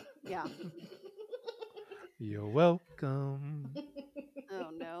 Yeah. You're welcome.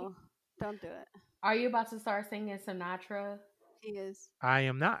 Oh no. Don't do it. Are you about to start singing Sinatra? He is. I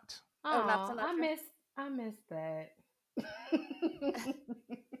am not. Oh, not Sinatra. I missed that.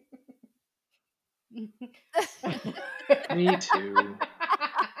 Me too.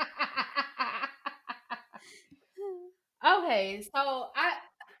 Okay, so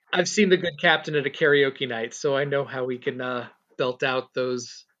I've seen The Good Captain at a karaoke night, so I know how we can belt out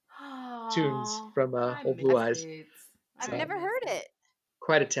those tunes from Old Blue Eyes. I've never heard it.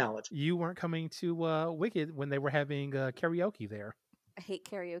 Quite a talent. You weren't coming to Wicked when they were having karaoke there. I hate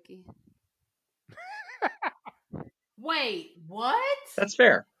karaoke. Wait, what? That's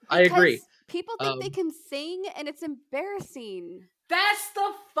fair. I agree. People think they can sing, and it's embarrassing. That's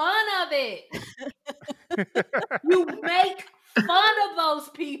the fun of it. You make fun of those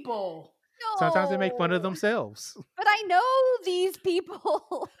people. No. Sometimes they make fun of themselves. But I know these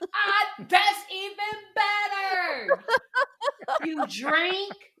people. That's even better. You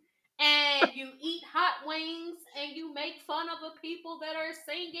drink and you eat hot wings and you make fun of the people that are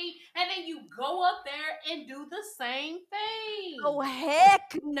singing, and then you go up there and do the same thing. Oh,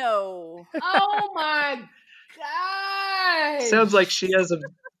 heck no. Oh my God. Sounds like she has a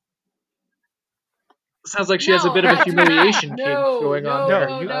bit of a humiliation kink going on there.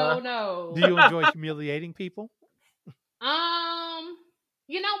 No. Do you enjoy humiliating people?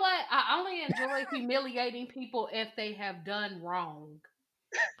 You know what? I only enjoy humiliating people if they have done wrong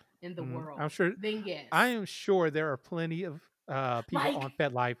in the world. I'm sure. Then yes. I am sure there are plenty of people on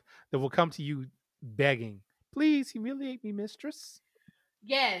FetLife that will come to you begging, "Please humiliate me, mistress."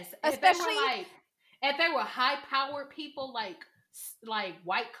 Yes, especially if they were high-powered people like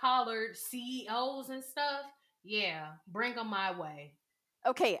white-collared CEOs and stuff. Yeah, bring them my way.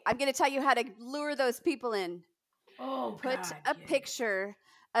 Okay, I'm going to tell you how to lure those people in. Oh, Put a picture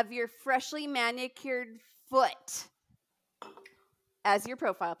of your freshly manicured foot as your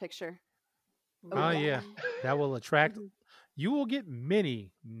profile picture. Oh yeah, that will attract. You will get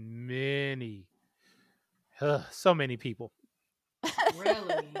many, so many people.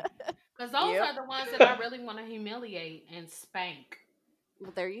 Really? Because those are the ones that I really want to humiliate and spank.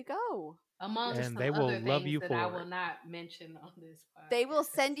 Well, there you go. Among and some they will other love things you that for I it. will not mention on this podcast. They will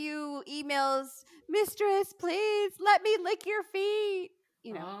send you emails, "Mistress, please let me lick your feet."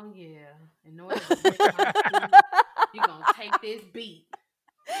 You know. Oh yeah. In order to lick my feet, you're gonna take this beat.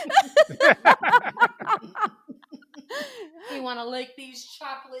 You want to lick these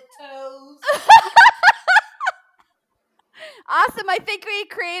chocolate toes? Awesome! I think we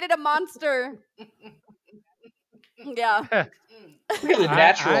created a monster. Yeah. Look at the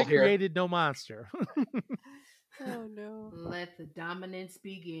natural I here. created no monster. Oh no. Let the dominance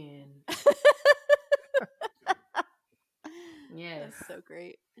begin. Yes. That's so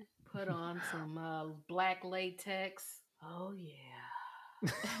great. Put on some black latex. Oh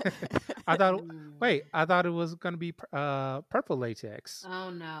yeah. I thought. Wait, I thought it was going to be purple latex.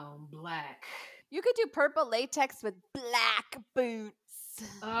 Oh no, black. You could do purple latex with black boots.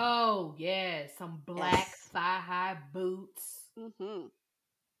 Oh yeah, some black thigh-high boots. Mm-hmm.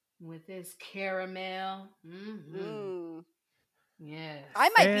 With this caramel. Mm-hmm. Yes. I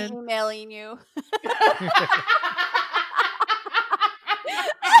might And- be emailing you.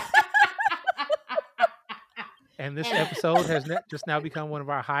 And this episode has just now become one of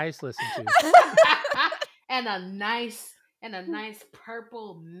our highest listened to. and a nice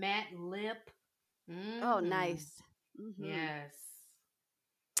purple matte lip. Oh, Mhm. nice. Mhm. Yes.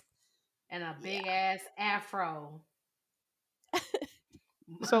 And a big ass afro.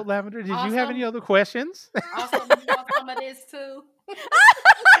 So, Lavender, did you have any Awesome. other questions? Also, you want some of this too?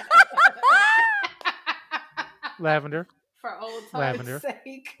 Lavender, For old time's Lavender.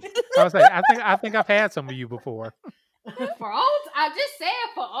 sake. I was like, I think I've had some of you before. I just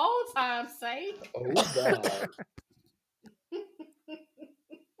said for old time's sake. Oh God.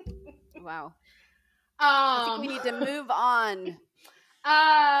 Wow. I think we need to move on.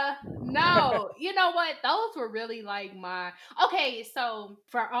 No, you know what? Those were really like okay, so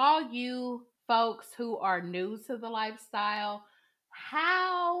for all you folks who are new to the lifestyle,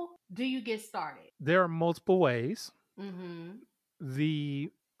 how do you get started? There are multiple ways. Mm-hmm. The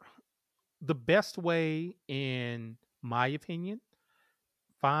best way, in my opinion,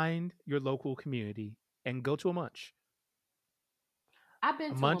 find your local community and go to a munch. I've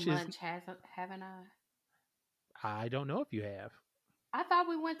been to a munch munch, is- haven't I? I don't know if you have. I thought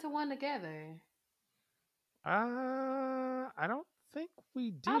we went to one together. I don't think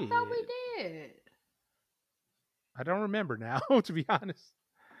we did. I thought we did. I don't remember now, to be honest.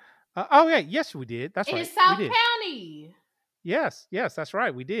 Oh yeah, yes we did. That's In right. South we did. County. Yes, that's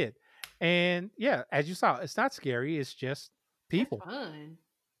right. We did. And yeah, as you saw, it's not scary. It's just people. That's fun.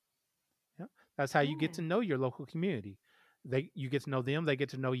 Yeah, that's how you get Yeah. to know your local community. You get to know them, they get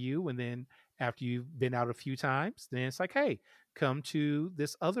to know you, and then after you've been out a few times, then it's like, hey, come to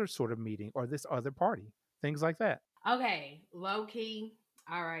this other sort of meeting or this other party, things like that. Okay, low key.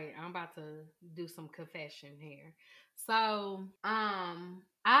 All right, I'm about to do some confession here. So,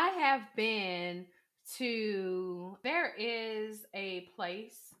 I have been to. There is a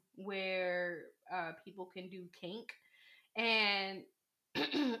place where people can do kink, and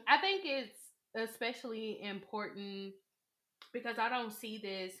I think it's especially important because I don't see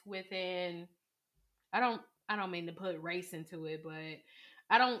this within. I don't mean to put race into it, but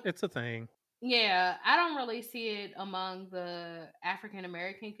I don't. It's a thing. Yeah, I don't really see it among the African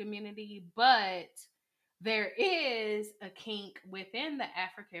American community, but there is a kink within the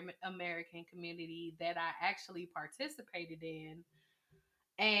African American community that I actually participated in.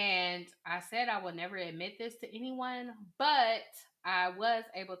 And I said I would never admit this to anyone, but I was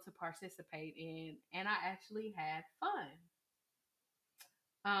able to participate in, and I actually had fun.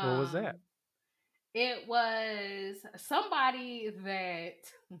 What was that? It was somebody that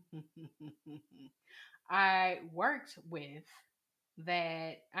I worked with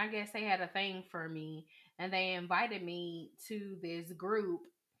that I guess they had a thing for me, and they invited me to this group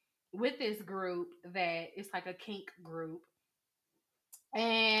that it's like a kink group.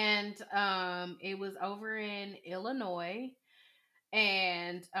 And it was over in Illinois.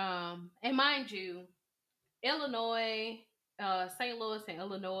 And mind you, Illinois, St. Louis and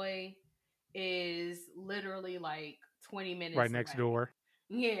Illinois is literally like 20 minutes Right next away. door.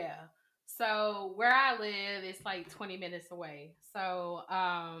 Yeah. So where I live, it's like 20 minutes away. So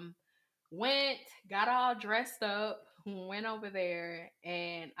got all dressed up, went over there,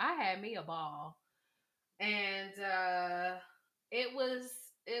 and I had me a ball. And it was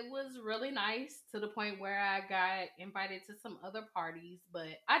really nice to the point where I got invited to some other parties, but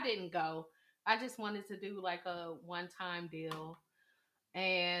I didn't go. I just wanted to do like a one-time deal.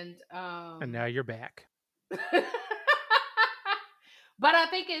 And now you're back. But I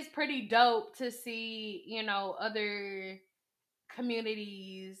think it's pretty dope to see, other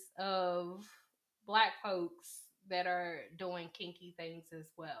communities of Black folks that are doing kinky things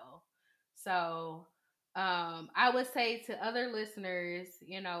as well. So I would say to other listeners,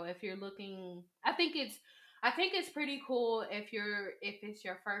 if you're looking, I think it's pretty cool if it's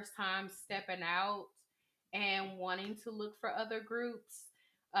your first time stepping out and wanting to look for other groups.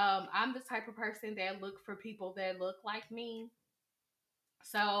 I'm the type of person that look for people that look like me.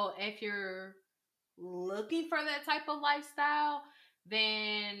 So if you're looking for that type of lifestyle,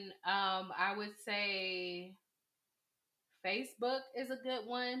 then I would say Facebook is a good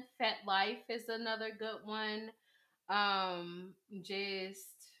one. FetLife is another good one. Just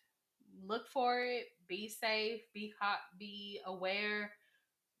look for it. Be safe. Be aware.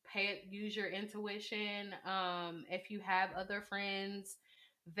 Use your intuition. If you have other friends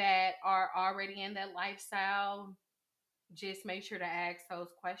that are already in that lifestyle, just make sure to ask those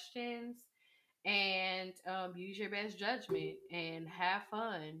questions and use your best judgment and have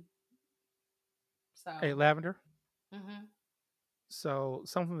fun. So, Hey, Lavender. Mm-hmm. So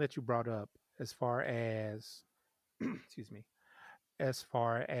something that you brought up as far as, excuse me, as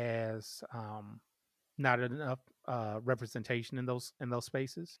far as not enough representation in those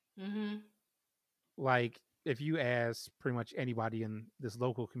spaces. Mm-hmm. Like if you ask pretty much anybody in this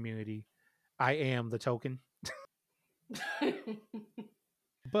local community, I am the token.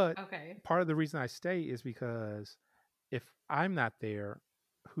 But Okay. part of the reason I stay is because if I'm not there,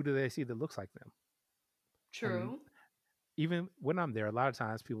 who do they see that looks like them? True. Even when I'm there, a lot of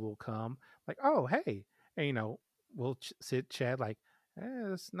times people will come like, "Oh, hey," and we'll sit chat like,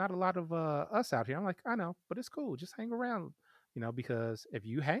 "There's not a lot of us out here." I'm like, "I know, but it's cool. Just hang around, because if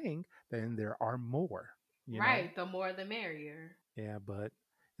you hang, then there are more." Right. The more the merrier. Yeah, but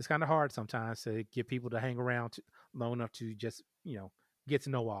it's kind of hard sometimes to get people to hang around long enough to just get to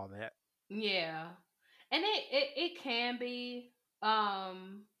know all that. Yeah. And it can be, but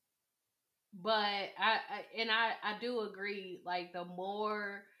I do agree, like the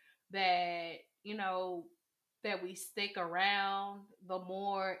more that that we stick around, the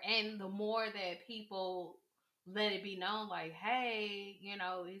more that people let it be known, like, hey,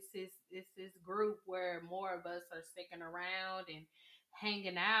 it's this group where more of us are sticking around and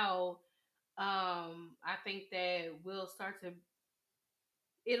hanging out. I think that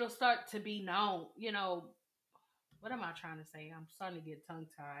it'll start to be known. What am I trying to say? I'm starting to get tongue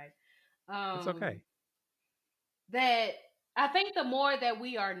tied. It's okay. That I think the more that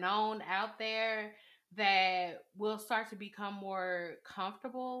we are known out there, that we'll start to become more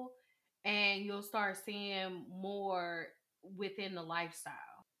comfortable, and you'll start seeing more within the lifestyle.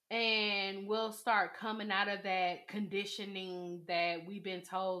 And we'll start coming out of that conditioning that we've been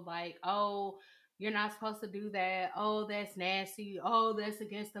told, like, oh, you're not supposed to do that. Oh, that's nasty. Oh, that's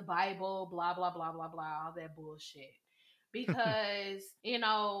against the Bible. Blah, blah, blah, blah, blah. All that bullshit. Because,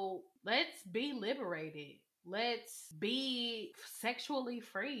 let's be liberated. Let's be sexually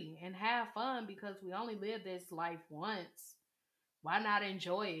free and have fun, because we only live this life once. Why not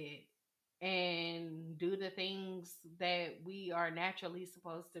enjoy it and do the things that we are naturally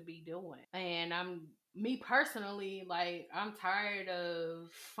supposed to be doing? And me personally, like, I'm tired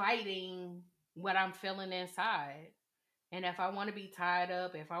of fighting what I'm feeling inside. And if I want to be tied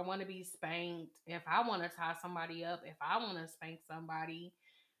up, if I want to be spanked, if I want to tie somebody up, if I want to spank somebody,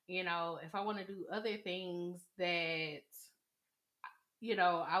 if I want to do other things that,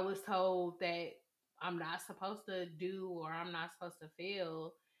 I was told that I'm not supposed to do or I'm not supposed to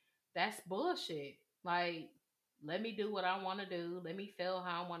feel, that's bullshit. Like, let me do what I want to do. Let me feel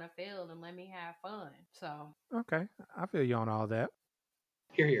how I want to feel, and let me have fun. So, Okay, I feel you on all that.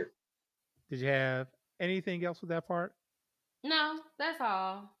 Hear, hear. Did you have anything else with that part? no, that's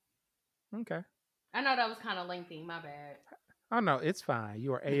all. Okay. I know that was kind of lengthy. My bad. Oh no, it's fine.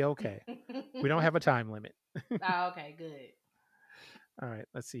 You are A-okay. We don't have a time limit. Oh, okay, good. All right,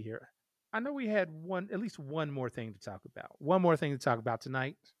 let's see here. I know we had at least one more thing to talk about. One more thing to talk about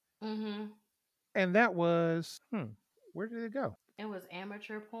tonight. Mm-hmm. And that was, where did it go? It was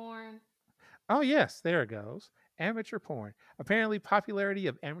amateur porn. Oh, yes, there it goes. Amateur porn. Apparently, popularity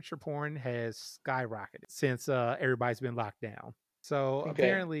of amateur porn has skyrocketed since everybody's been locked down. So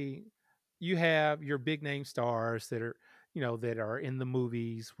apparently, you have your big name stars that are, that are in the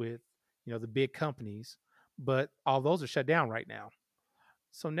movies with, the big companies, but all those are shut down right now.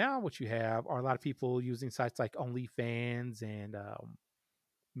 So now what you have are a lot of people using sites like OnlyFans and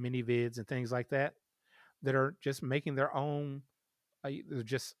ManyVids and things like that are just making their own,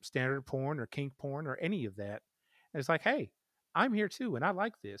 just standard porn or kink porn or any of that. And it's like, hey, I'm here too, and I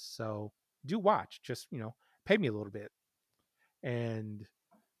like this, so do watch. Just pay me a little bit. And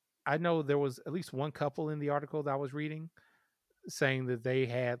I know there was at least one couple in the article that I was reading saying that they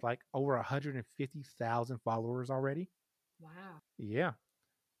had like over 150,000 followers already. Wow. Yeah.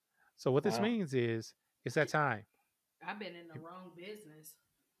 So what this means is it's that time. I've been in the wrong business.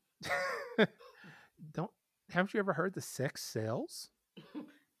 Haven't you ever heard the sex sells?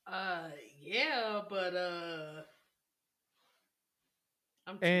 Yeah, but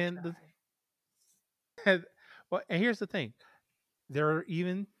I'm too shy. Well, and here's the thing: there are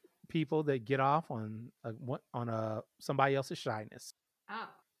even people that get off on somebody else's shyness. Oh,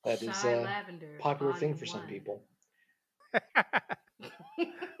 that is a popular thing for some people.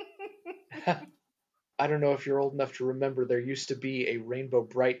 I don't know if you're old enough to remember, there used to be a Rainbow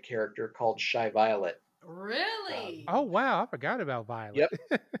Bright character called Shy Violet. Really? Oh wow, I forgot about Violet.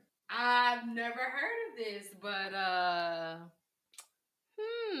 Yep. I've never heard of this, but I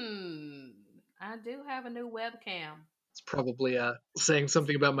do have a new webcam. It's probably saying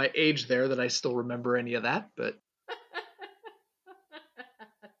something about my age there that I still remember any of that, but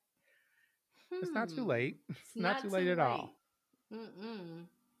it's not too late. It's not too late at all. Mm-mm.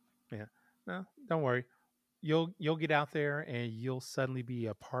 Yeah. No, don't worry. You'll get out there and you'll suddenly be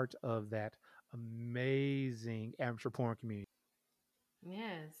a part of that amazing amateur porn community.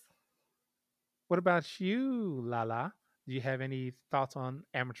 Yes. What about you, Lala? Do you have any thoughts on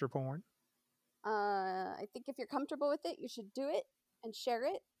amateur porn? I think if you're comfortable with it, you should do it and share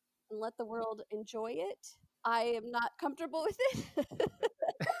it and let the world enjoy it. I am not comfortable with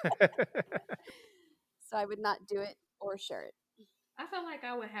it, so I would not do it or share it. I feel like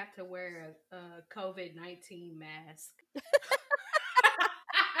I would have to wear a COVID-19 mask.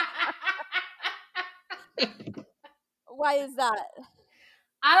 Why is that?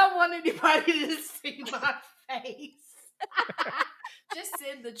 I don't want anybody to see my face. Just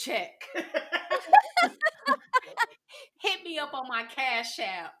send the check. Hit me up on my Cash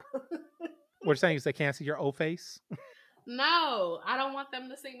App. What you're saying is they can't see your old face? No, I don't want them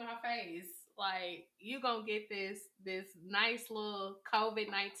to see my face. Like, you gonna get this nice little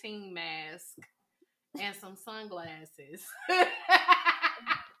COVID-19 mask and some sunglasses.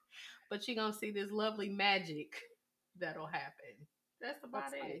 But you're gonna see this lovely magic that'll happen. That's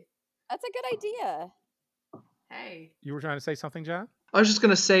about it. That's a good idea. Hey. You were trying to say something, John? I was just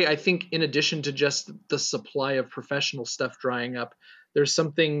going to say, I think in addition to just the supply of professional stuff drying up, there's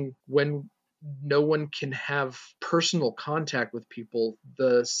something when no one can have personal contact with people,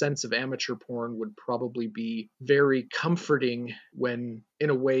 the sense of amateur porn would probably be very comforting when, in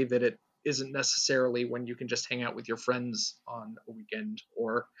a way that it isn't necessarily when you can just hang out with your friends on a weekend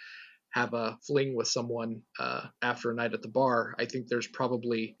or have a fling with someone after a night at the bar. I think there's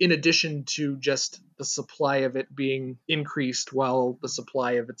probably, in addition to just the supply of it being increased while the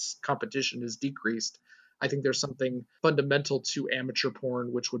supply of its competition is decreased, I think there's something fundamental to amateur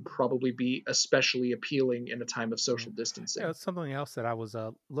porn which would probably be especially appealing in a time of social distancing. Yeah, something else that I was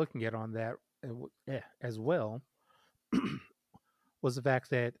looking at on that as well was the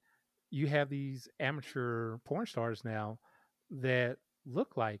fact that you have these amateur porn stars now that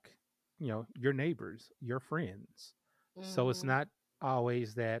look like, your neighbors, your friends. Mm-hmm. So it's not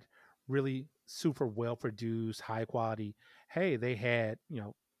always that really super well produced, high quality. Hey, they had,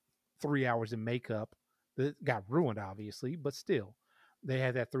 3 hours in makeup that got ruined, obviously, but still they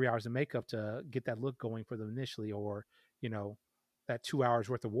had that 3 hours of makeup to get that look going for them initially, or, that 2 hours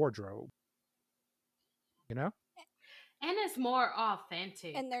worth of wardrobe, And it's more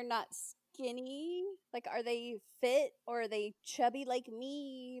authentic. And they're not skinny. Like, are they fit or are they chubby like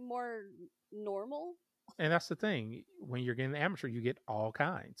me? More normal? And that's the thing. When you're getting amateur, you get all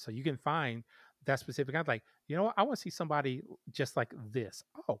kinds. So you can find that specific kind. Like, what? I want to see somebody just like this.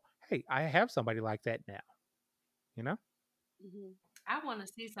 Oh, hey, I have somebody like that now. Mm-hmm. I want to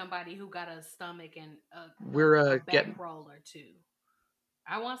see somebody who got a stomach and a back roller too.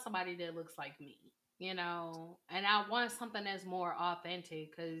 I want somebody that looks like me. And I want something that's more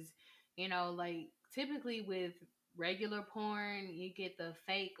authentic because, like typically with regular porn, you get the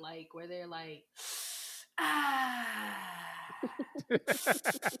fake, like where they're like,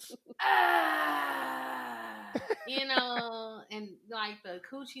 and like the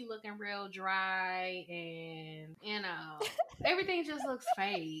coochie looking real dry and, everything just looks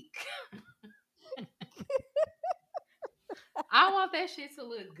fake. I want that shit to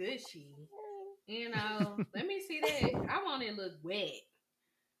look gushy. Let me see that. I want it to look wet.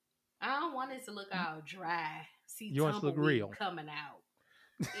 I don't want it to look all dry. See, you want it to look real coming out.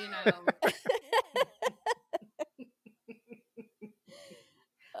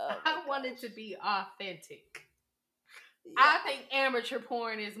 I want it to be authentic. Yeah. I think amateur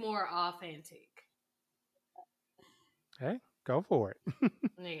porn is more authentic. Hey, go for it.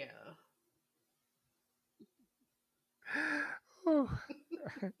 Yeah.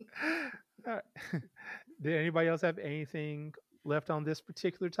 Did anybody else have anything left on this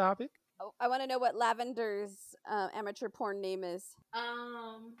particular topic? Oh, I want to know what Lavender's amateur porn name is.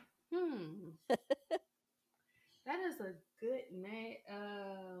 That is a good name.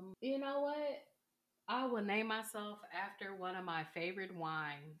 You know what? I will name myself after one of my favorite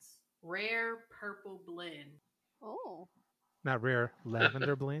wines, Rare Purple Blend. Oh. Not Rare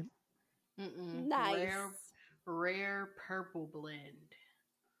Lavender Blend? Nice. Rare Purple Blend.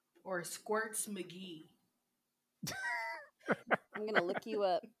 Or Squirts McGee. I'm going to look you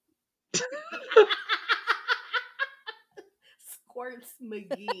up. Squirts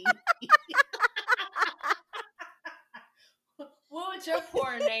McGee. What would your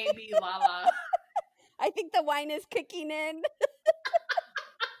porn name be, Lala? I think the wine is kicking in.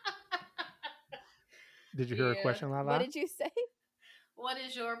 Did you hear a question, Lala? What did you say? What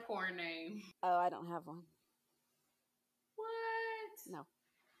is your porn name? Oh, I don't have one. What? No.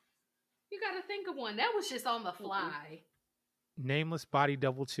 You got to think of one. That was just on the fly. Nameless Body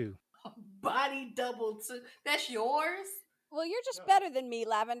Double 2. Body double 2. That's yours? Well, you're just better than me,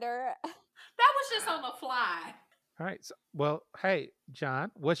 Lavender. That was just on the fly. All right. So, well, hey, John,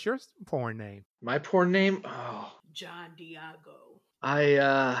 what's your porn name? My porn name? Oh, John Diago.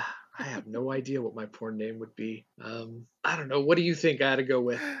 I have no idea what my porn name would be. I don't know. What do you think I ought to go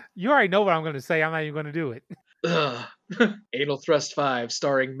with? You already know what I'm going to say. I'm not even going to do it. Anal Thrust 5,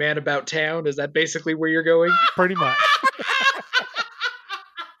 starring Man About Town. Is that basically where you're going? Pretty much.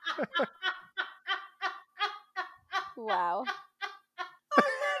 Wow. I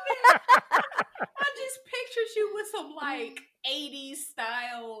just pictured you with some like 80s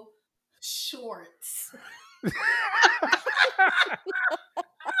style shorts.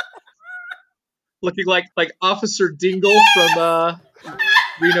 Looking like Officer Dingle from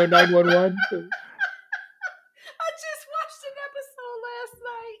Reno 911. I just watched an episode last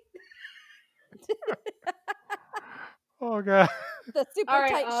night. Oh, God. The super All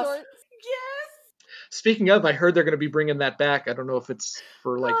right, tight shorts. Yes. Speaking of, I heard they're going to be bringing that back. I don't know if it's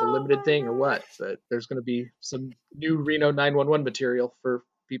for like a limited thing or what, but there's going to be some new Reno 911 material for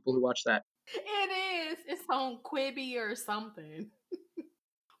people who watch that. It is. It's on Quibi or something.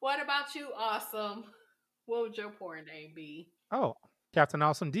 What about you, Awesome? What would your porn name be? Oh, Captain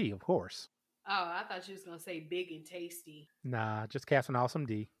Awesome D, of course. Oh, I thought you was going to say Big and Tasty. Nah, just Captain Awesome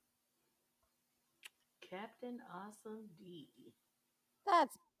D. Captain Awesome D.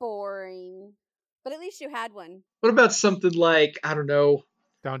 That's boring. But at least you had one. What about something like, I don't know.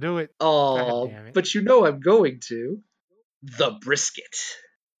 Don't do it. Oh, God damn it. but you know I'm going to. The Brisket.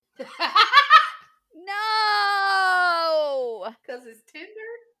 No! Because it's tender?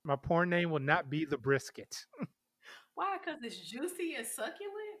 My porn name will not be The Brisket. Why? Because it's juicy and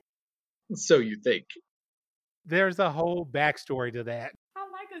succulent? So you think. There's a whole backstory to that. I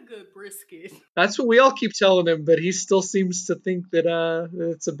like a good brisket. That's what we all keep telling him, but he still seems to think that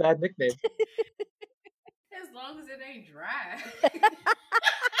it's a bad nickname. As long as it ain't dry.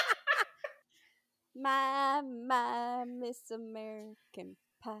 My Miss American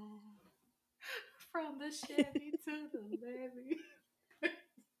Pie. From the Chevy to the levee.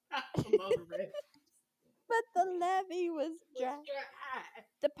 I don't know the rest. But the levee was dry.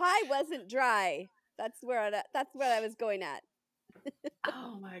 The pie wasn't dry. That's what I was going at.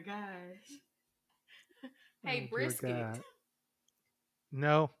 Oh my gosh. Hey, Oh, dear brisket. God.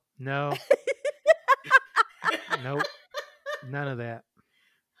 No. Nope. None of that.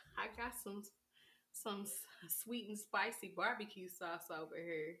 I got some sweet and spicy barbecue sauce over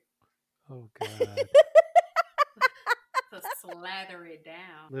here Oh, God. to slather it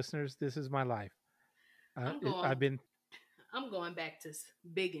down. Listeners, this is my life. I'm going back to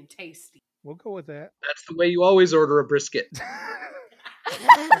Big and Tasty. We'll go with that. That's the way you always order a brisket.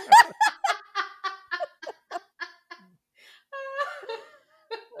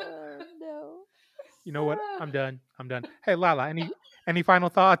 Oh, no. You know what? I'm done. Hey, Lala, any final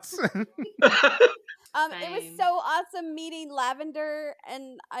thoughts? It was Same. so awesome meeting Lavender,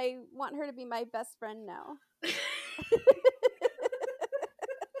 and I want her to be my best friend now.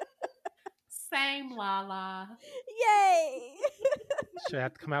 Same, Lala. Yay! Should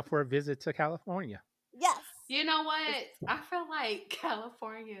have to come out for a visit to California. Yes. You know what? I feel like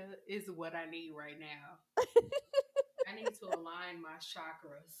California is what I need right now. I need to align my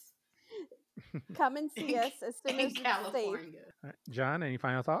chakras Come and see us as soon in as it's safe. California. All right, John, any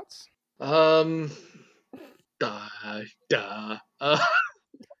final thoughts? Uh,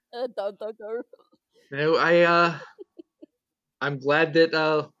 no, I'm glad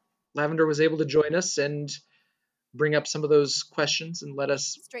that Lavender was able to join us and bring up some of those questions and let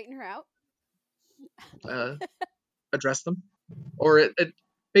us Straighten her out. address them, or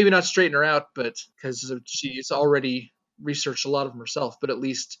maybe not straighten her out, but because she's already researched a lot of them herself, but at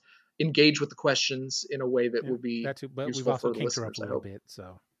least engage with the questions in a way that will be that too, but we've useful also for the kinked her up listeners, a I little hope. bit,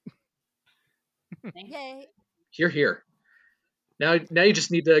 so Yay. Here. Now you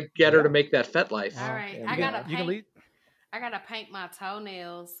just need to get her to make that FetLife. All right, And, I gotta you can leave. I gotta paint my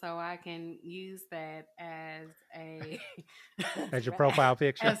toenails so I can use that as a As your profile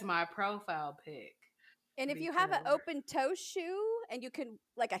picture. as my profile pic. And if you have an Because- open toe shoe and you can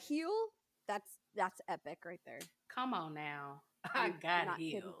like a heel, that's epic right there. Come on now, I I'm got not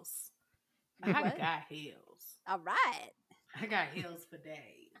kidding. heels. I What? got heels. All right. I got heels for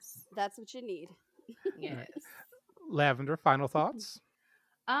days. That's what you need. Yes. Lavender, final thoughts?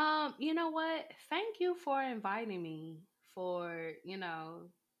 You know what? Thank you for inviting me for,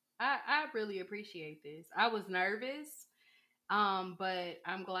 I really appreciate this. I was nervous, but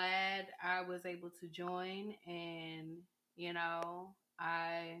I'm glad I was able to join, and,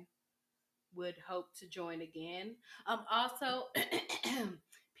 I would hope to join again. Also,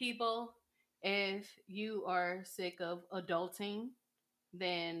 people, if you are sick of adulting,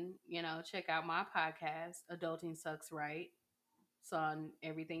 then check out my podcast, Adulting Sucks Right. It's on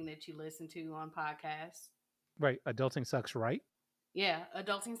everything that you listen to on podcasts. Right. Adulting Sucks, right? Yeah,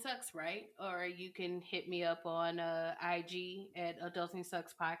 Adulting Sucks Right. Or you can hit me up on IG at Adulting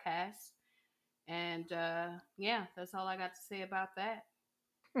Sucks Podcast. And yeah, that's all I got to say about that.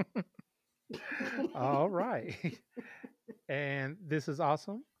 All right. And this is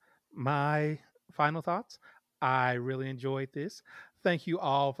awesome. My final thoughts. I really enjoyed this. Thank you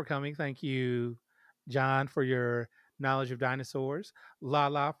all for coming. Thank you, John, for your knowledge of dinosaurs.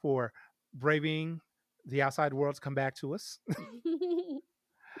 Lala for braving the outside world to come back to us.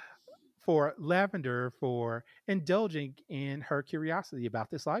 For Lavender for indulging in her curiosity about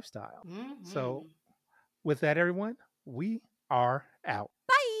this lifestyle. Mm-hmm. So, with that, everyone, we are out.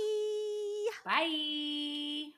 Bye. Bye.